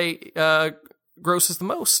Saturday grosses the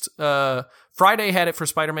most. Friday had it for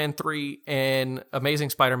Spider-Man 3 and Amazing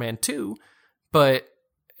Spider-Man 2, but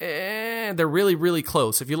they're really, really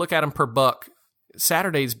close. If you look at them per buck,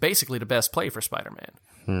 Saturday's basically the best play for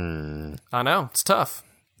Spider-Man. I know, it's tough.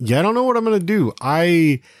 Yeah, I don't know what I'm going to do.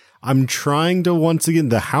 I'm trying to, once again,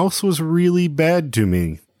 the house was really bad to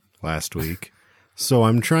me last week, so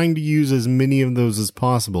I'm trying to use as many of those as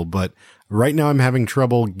possible, but right now I'm having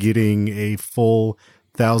trouble getting a full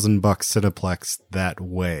 $1,000 Cineplex that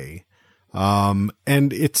way. And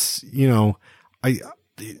it's,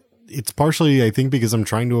 it's partially, I think, because I'm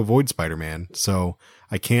trying to avoid Spider-Man. So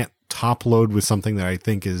I can't top load with something that I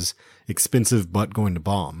think is expensive, but going to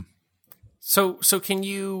bomb. So can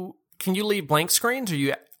you can you leave blank screens, or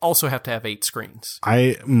you also have to have 8 screens?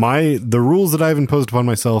 The rules that I've imposed upon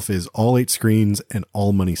myself is all 8 screens and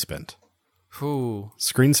all money spent. Ooh.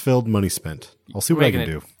 Screens filled, money spent. I'll see what I can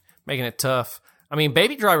do. Making it tough. I mean,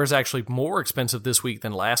 Baby Driver is actually more expensive this week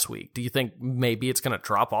than last week. Do you think maybe it's going to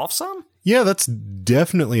drop off some? Yeah, that's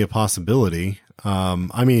definitely a possibility.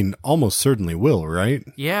 I mean, almost certainly will, right?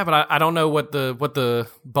 Yeah, but I don't know what the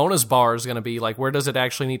bonus bar is going to be. Like, where does it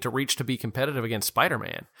actually need to reach to be competitive against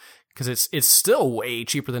Spider-Man? Because it's still way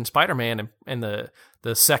cheaper than Spider-Man and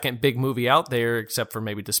the second big movie out there, except for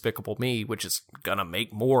maybe Despicable Me, which is going to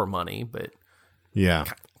make more money, but yeah,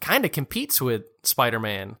 kind of competes with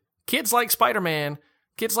Spider-Man. Kids like Spider-Man,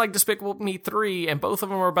 kids like Despicable Me 3, and both of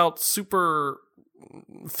them are about super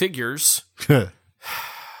figures. I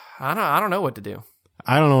don't know what to do.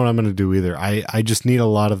 I don't know what I'm going to do either. I just need a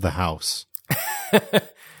lot of the house.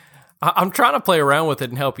 I'm trying to play around with it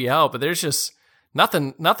and help you out, but there's just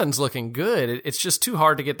nothing's looking good. It's just too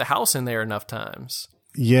hard to get the house in there enough times.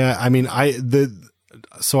 Yeah, I mean,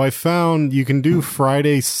 so I found you can do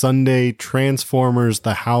Friday, Sunday, Transformers,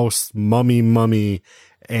 The House, Mummy,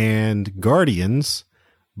 and Guardians,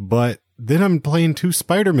 but then I'm playing 2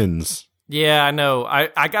 Spider-Mans. Yeah, I know.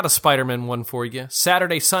 I got a Spider-Man one for you.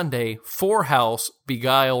 Saturday, Sunday, 4 House,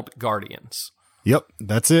 Beguiled, Guardians. Yep,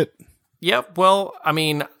 that's it. Yep, well, I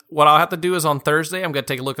mean, what I'll have to do is on Thursday, I'm going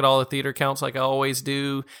to take a look at all the theater counts like I always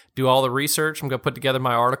do all the research. I'm going to put together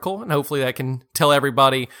my article, and hopefully I can tell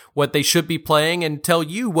everybody what they should be playing and tell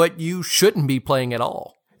you what you shouldn't be playing at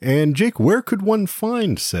all. And Jake, where could one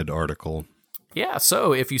find said article? Yeah,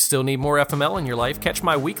 so if you still need more FML in your life, catch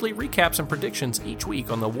my weekly recaps and predictions each week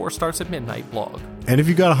on the War Starts at Midnight blog. And if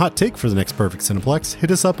you got a hot take for the next Perfect Cineplex,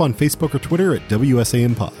 hit us up on Facebook or Twitter at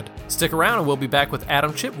WSAMPod. Stick around and we'll be back with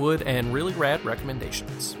Adam Chitwood and really rad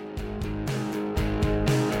recommendations.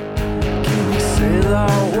 Can we say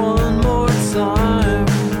that one more time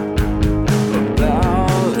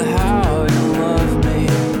about how you love me?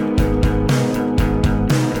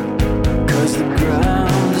 'Cause the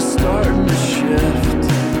ground is starting to shift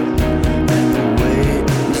and the weight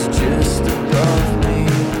is just above me.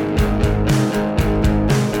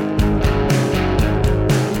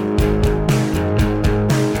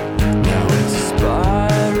 Now it's a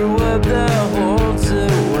spider web that holds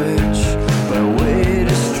it, which by weight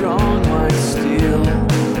is strong like steel.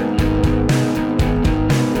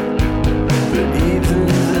 But even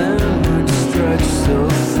then we're stretched so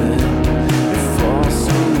thin, it falls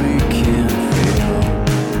so we can't feel.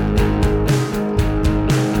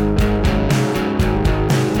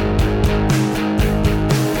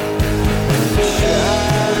 And it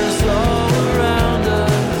shatters all around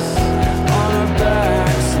us, on our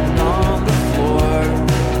backs and on the floor.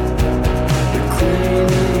 The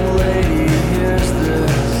cleaning lady hears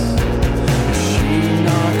this, she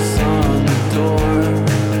knocks on the door.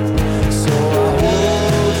 So I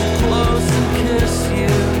hold you close and kiss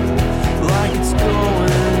you like it's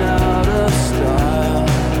going out of style.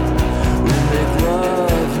 We make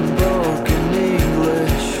love in broken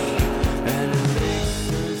English, and it makes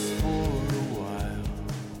sense for a while.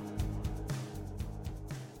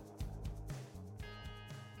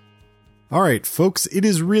 All right, folks, it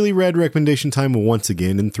is really rad recommendation time once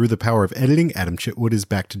again, and through the power of editing, Adam Chitwood is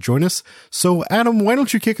back to join us. So, Adam, why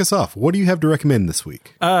don't you kick us off? What do you have to recommend this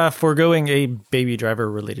week? Foregoing a Baby Driver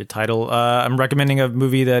related title, I'm recommending a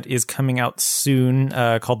movie that is coming out soon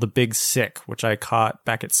called The Big Sick, which I caught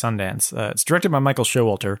back at Sundance. It's directed by Michael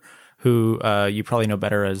Showalter, who you probably know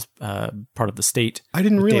better as part of The State. I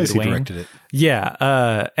didn't with realize David he Wayne. directed it.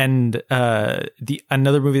 Yeah, and the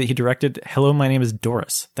another movie that he directed, Hello, My Name is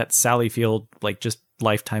Doris, that Sally Field, like, just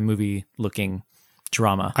Lifetime movie looking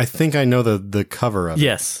drama. I think I know the cover of it.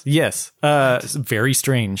 Yes. It's very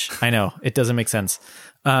strange. I know. It doesn't make sense.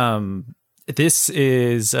 This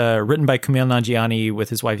is written by Kumail Nanjiani with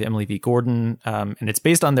his wife, Emily V. Gordon, and it's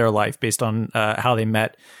based on their life, based on how they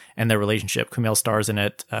met and their relationship. Kumail stars in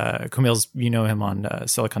it. Kumail's, you know him on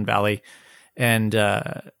Silicon Valley. And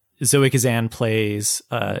Zoe Kazan plays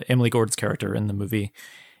Emily Gordon's character in the movie.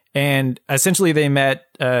 And essentially they met,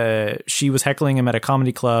 she was heckling him at a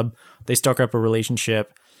comedy club. They struck up a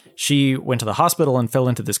relationship. She went to the hospital and fell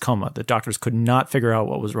into this coma. The doctors could not figure out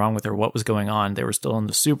what was wrong with her, what was going on. They were still in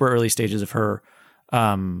the super early stages of her,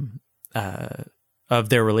 of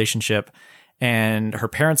their relationship. And her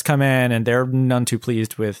parents come in and they're none too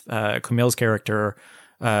pleased with Kumail's character.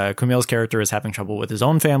 Kumail's character is having trouble with his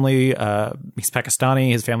own family. He's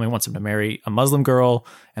Pakistani. His family wants him to marry a Muslim girl,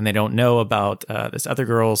 and they don't know about this other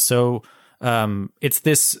girl. So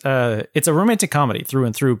it's a romantic comedy through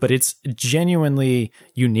and through, but it's a genuinely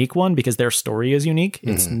unique one because their story is unique.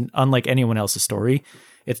 It's unlike anyone else's story.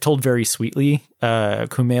 It's told very sweetly.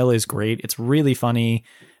 Kumail is great. It's really funny.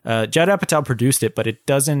 Judd Apatow produced it, but it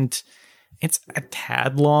doesn't. It's a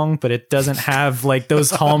tad long, but it doesn't have like those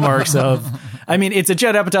hallmarks of. I mean, it's a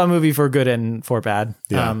Judd Apatow movie for good and for bad,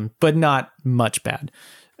 but not much bad.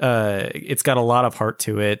 It's got a lot of heart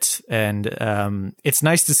to it, and it's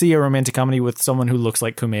nice to see a romantic comedy with someone who looks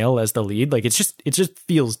like Kumail as the lead. Like it just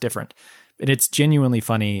feels different, and it's genuinely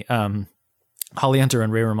funny. Holly Hunter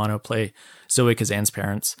and Ray Romano play Zoe Kazan's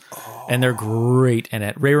parents, and they're great in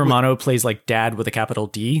it. Ray Romano plays like dad with a capital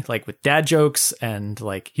D, like with dad jokes, and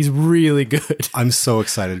like he's really good. I'm so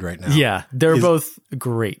excited right now. Yeah, they're both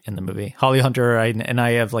great in the movie. Holly Hunter, and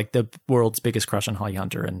I have like the world's biggest crush on Holly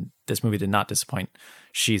Hunter, and this movie did not disappoint.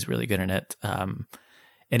 She's really good in it. And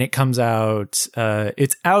it comes out,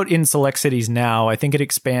 it's out in select cities now. I think it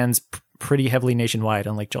expands pretty heavily nationwide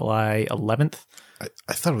on like July 11th.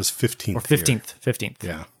 I thought it was 15th. Or 15th.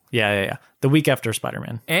 Yeah. Yeah. The week after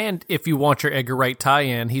Spider-Man. And if you want your Edgar Wright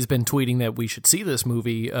tie-in, he's been tweeting that we should see this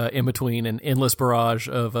movie in between an endless barrage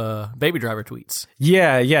of Baby Driver tweets.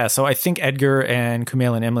 Yeah. So I think Edgar and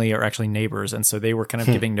Kumail and Emily are actually neighbors, and so they were kind of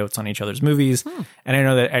giving notes on each other's movies. And I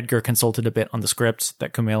know that Edgar consulted a bit on the script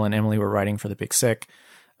that Kumail and Emily were writing for The Big Sick.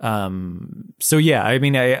 So yeah, I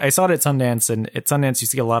mean, I saw it at Sundance, and at Sundance you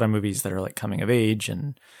see a lot of movies that are like coming of age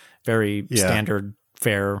and very standard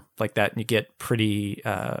fare like that, and you get pretty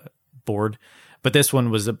bored. But this one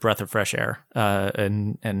was a breath of fresh air,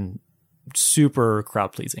 and super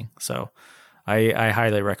crowd pleasing. So I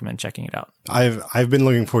highly recommend checking it out. I've been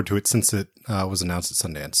looking forward to it since it was announced at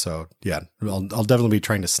Sundance. So yeah, I'll definitely be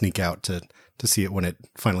trying to sneak out to see it when it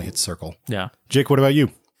finally hits Circle. Yeah. Jake, what about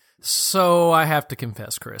you? So I have to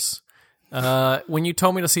confess, Chris, when you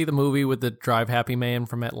told me to see the movie with the Drive Happy Man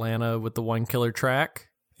from Atlanta with the one killer track,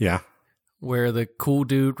 Yeah. where the cool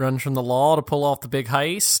dude runs from the law to pull off the big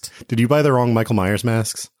heist. Did you buy the wrong Michael Myers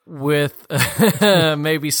masks? With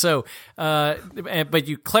maybe so, but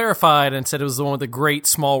you clarified and said it was the one with the great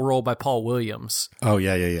small role by Paul Williams. Oh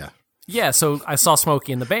yeah. Yeah, so I saw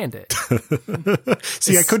Smokey and the Bandit.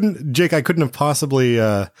 See, I couldn't have possibly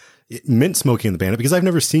meant Smokey and the Bandit because I've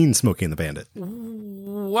never seen Smokey and the Bandit.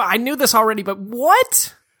 Well, I knew this already, but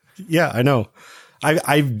what? Yeah, I know.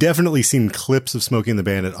 I've definitely seen clips of Smokey and the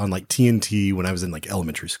Bandit on like TNT when I was in like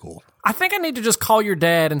elementary school. I think I need to just call your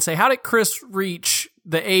dad and say, how did Chris reach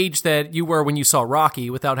the age that you were when you saw Rocky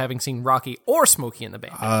without having seen Rocky or Smokey and the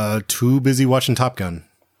Bandit? Too busy watching Top Gun.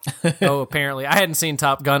 Oh, apparently. I hadn't seen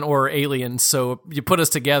Top Gun or Aliens, so you put us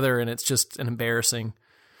together and it's just an embarrassing.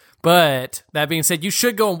 But that being said, you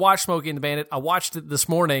should go and watch Smokey and the Bandit. I watched it this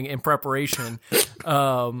morning in preparation.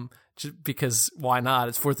 Just because why not?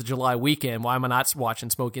 It's 4th of July weekend. Why am I not watching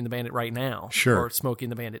Smokey and the Bandit right now? Sure. Or Smokey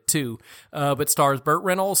and the Bandit 2. But stars Burt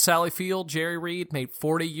Reynolds, Sally Field, Jerry Reed, made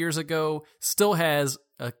 40 years ago. Still has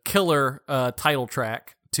a killer title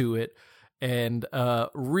track to it. And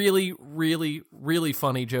really, really, really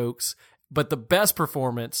funny jokes. But the best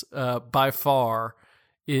performance by far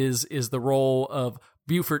is the role of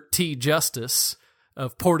Buford T. Justice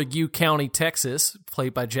of Portage County, Texas,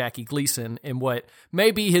 played by Jackie Gleason, in what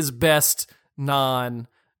may be his best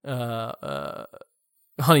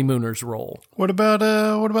non-honeymooners role. What about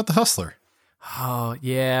the Hustler? Oh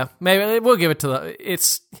yeah, maybe we'll give it to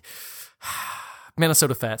it's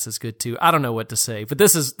Minnesota Fats is good too. I don't know what to say, but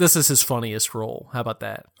this is his funniest role. How about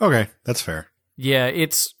that? Okay, that's fair. Yeah,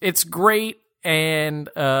 it's great, and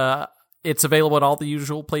it's available at all the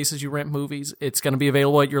usual places you rent movies. It's going to be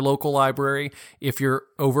available at your local library. If you're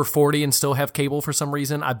over 40 and still have cable for some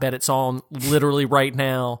reason, I bet it's on literally right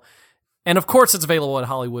now. And of course, it's available at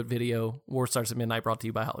Hollywood Video. War Starts at Midnight, brought to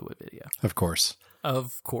you by Hollywood Video. Of course.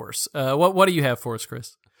 What do you have for us,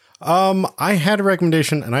 Chris? I had a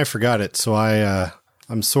recommendation and I forgot it, so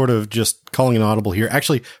I'm sort of just calling an audible here.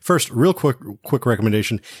 Actually, first, real quick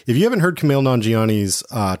recommendation. If you haven't heard Kumail Nanjiani's,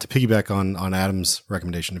 to piggyback on Adam's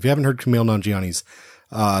recommendation, if you haven't heard Kumail Nanjiani's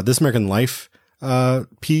This American Life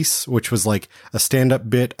piece, which was like a stand-up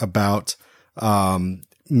bit about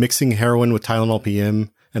mixing heroin with Tylenol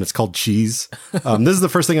PM, and it's called Cheese. This is the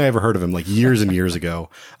first thing I ever heard of him, like years and years ago.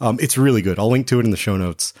 It's really good. I'll link to it in the show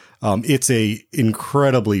notes. It's a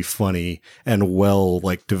incredibly funny and well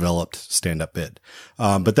developed stand-up bit.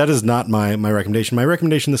 But that is not my recommendation. My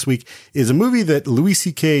recommendation this week is a movie that Louis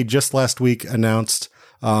C.K. just last week announced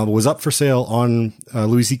was up for sale on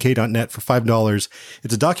louisck.net for $5.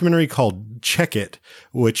 It's a documentary called Check It,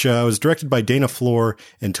 which was directed by Dana Floor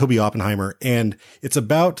and Toby Oppenheimer. And it's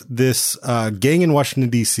about this gang in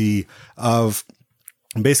Washington, D.C. of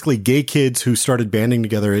basically gay kids who started banding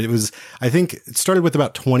together. I think it started with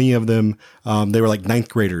about 20 of them. They were like ninth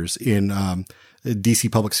graders in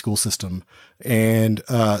DC public school system and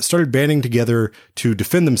started banding together to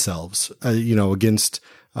defend themselves, against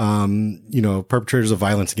perpetrators of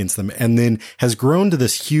violence against them, and then has grown to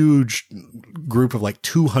this huge group of like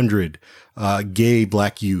 200 gay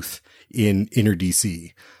black youth in inner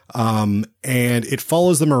DC. And it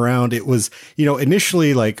follows them around. It was,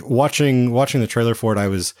 initially like watching the trailer for it, I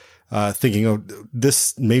was thinking,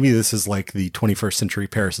 maybe this is like the 21st century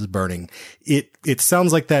Paris is Burning. It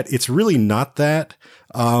sounds like that. It's really not that.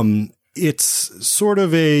 It's sort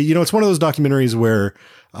of it's one of those documentaries where,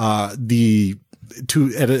 at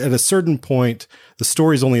a certain point, the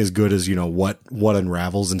story's only as good as, what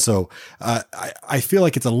unravels. And so, I feel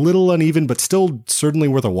like it's a little uneven, but still certainly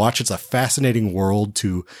worth a watch. It's a fascinating world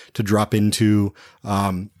to drop into.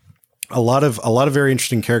 A lot of very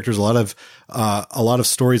interesting characters, a lot of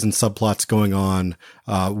stories and subplots going on,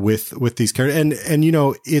 with these characters. And,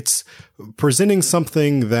 it's presenting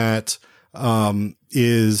something that,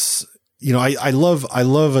 is, I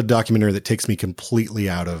love a documentary that takes me completely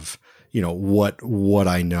out of, what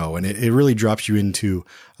I know. And it really drops you into,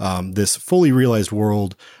 this fully realized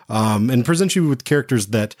world, and presents you with characters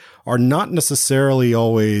that are not necessarily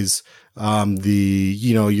always,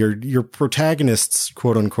 your protagonists,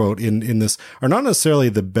 quote unquote, in this are not necessarily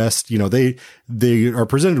the best. They are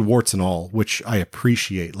presented warts and all, which I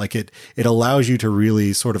appreciate. Like it allows you to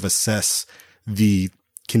really sort of assess the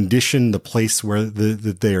condition, the place where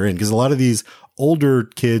that they are in. Because a lot of these older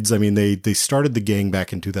kids, I mean, they started the gang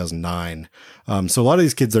back in 2009. So a lot of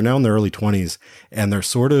these kids are now in their early 20s, and they're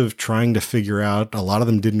sort of trying to figure out, a lot of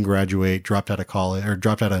them didn't graduate, dropped out of college or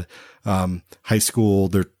dropped out of, high school.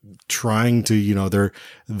 They're trying to,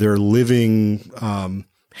 they're living,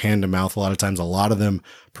 hand to mouth. A lot of times, a lot of them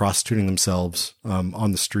prostituting themselves,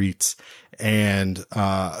 on the streets. And,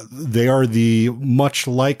 they are much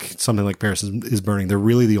like something like Paris is Burning. They're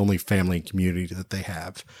really the only family and community that they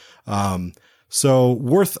have. So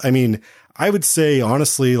I would say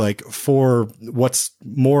honestly, like for what's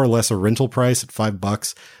more or less a rental price at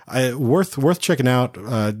 $5, worth checking out.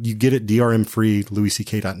 You get it DRM free,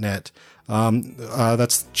 louisck.net.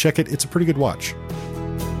 Check it. It's a pretty good watch.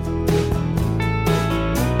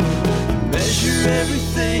 Measure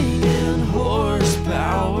everything in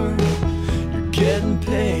horsepower. You're getting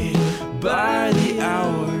paid by the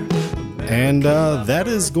hour. And that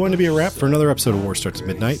is going to be a wrap for another episode of War Starts at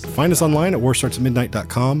Midnight. Find us online at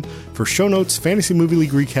warstartsatmidnight.com for show notes, Fantasy Movie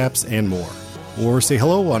League recaps, and more. Or say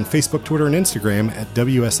hello on Facebook, Twitter, and Instagram at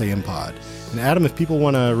WSAMPod. And Adam, if people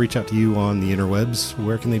want to reach out to you on the interwebs,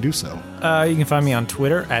 where can they do so? You can find me on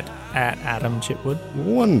Twitter at Adam Chitwood.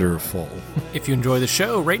 Wonderful. If you enjoy the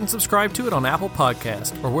show, rate and subscribe to it on Apple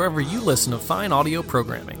Podcast or wherever you listen to fine audio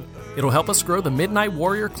programming. It'll help us grow the Midnight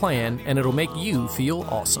Warrior clan, and it'll make you feel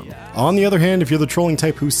awesome. On the other hand, if you're the trolling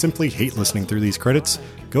type who simply hate listening through these credits,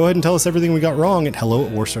 go ahead and tell us everything we got wrong at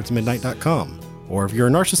hello@warstartsatmidnight.com. Or if you're a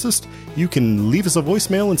narcissist, you can leave us a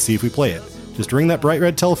voicemail and see if we play it. Just ring that bright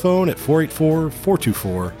red telephone at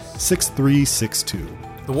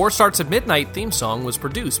 484-424-6362. The War Starts at Midnight theme song was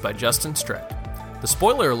produced by Justin Streck. The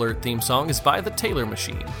Spoiler Alert theme song is by The Taylor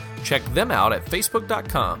Machine. Check them out at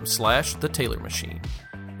facebook.com/The Taylor Machine.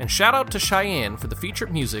 And shout out to Cheyenne for the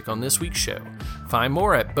featured music on this week's show. Find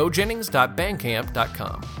more at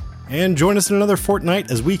bojennings.bandcamp.com. And join us in another fortnight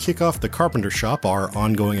as we kick off The Carpenter Shop, our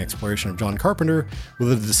ongoing exploration of John Carpenter,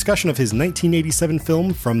 with a discussion of his 1987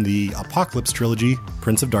 film from the Apocalypse trilogy,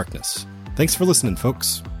 Prince of Darkness. Thanks for listening,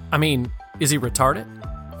 folks. I mean, is he retarded?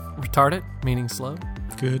 Retarded, meaning slow?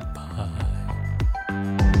 Goodbye.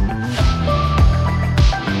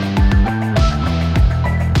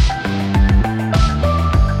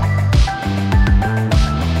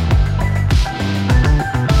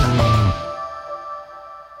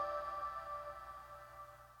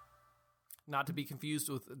 Not to be confused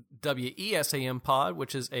with WESAM Pod,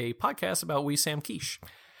 which is a podcast about Wee Sam Quiche.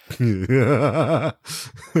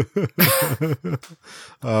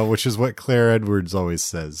 Which is what Claire Edwards always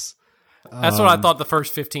says. That's what I thought the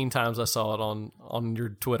first 15 times I saw it on your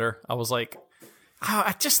Twitter. I was like, oh,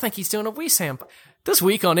 I just think he's doing a Wee Sam. This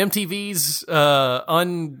week on MTV's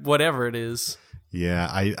whatever it is. Yeah,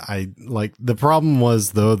 I like, the problem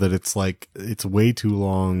was though that it's like, it's way too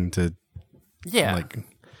long to, yeah, like,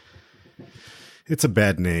 it's a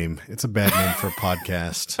bad name. It's a bad name for a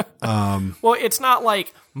podcast. Well, it's not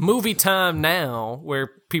like Movie Time Now where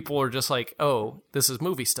people are just like, oh, this is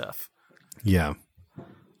movie stuff. Yeah.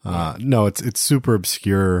 No, it's super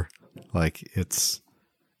obscure. Like it's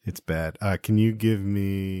bad. Can you give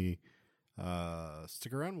me,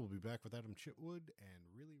 stick around. We'll be back with Adam Chitwood and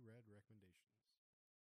Really Red.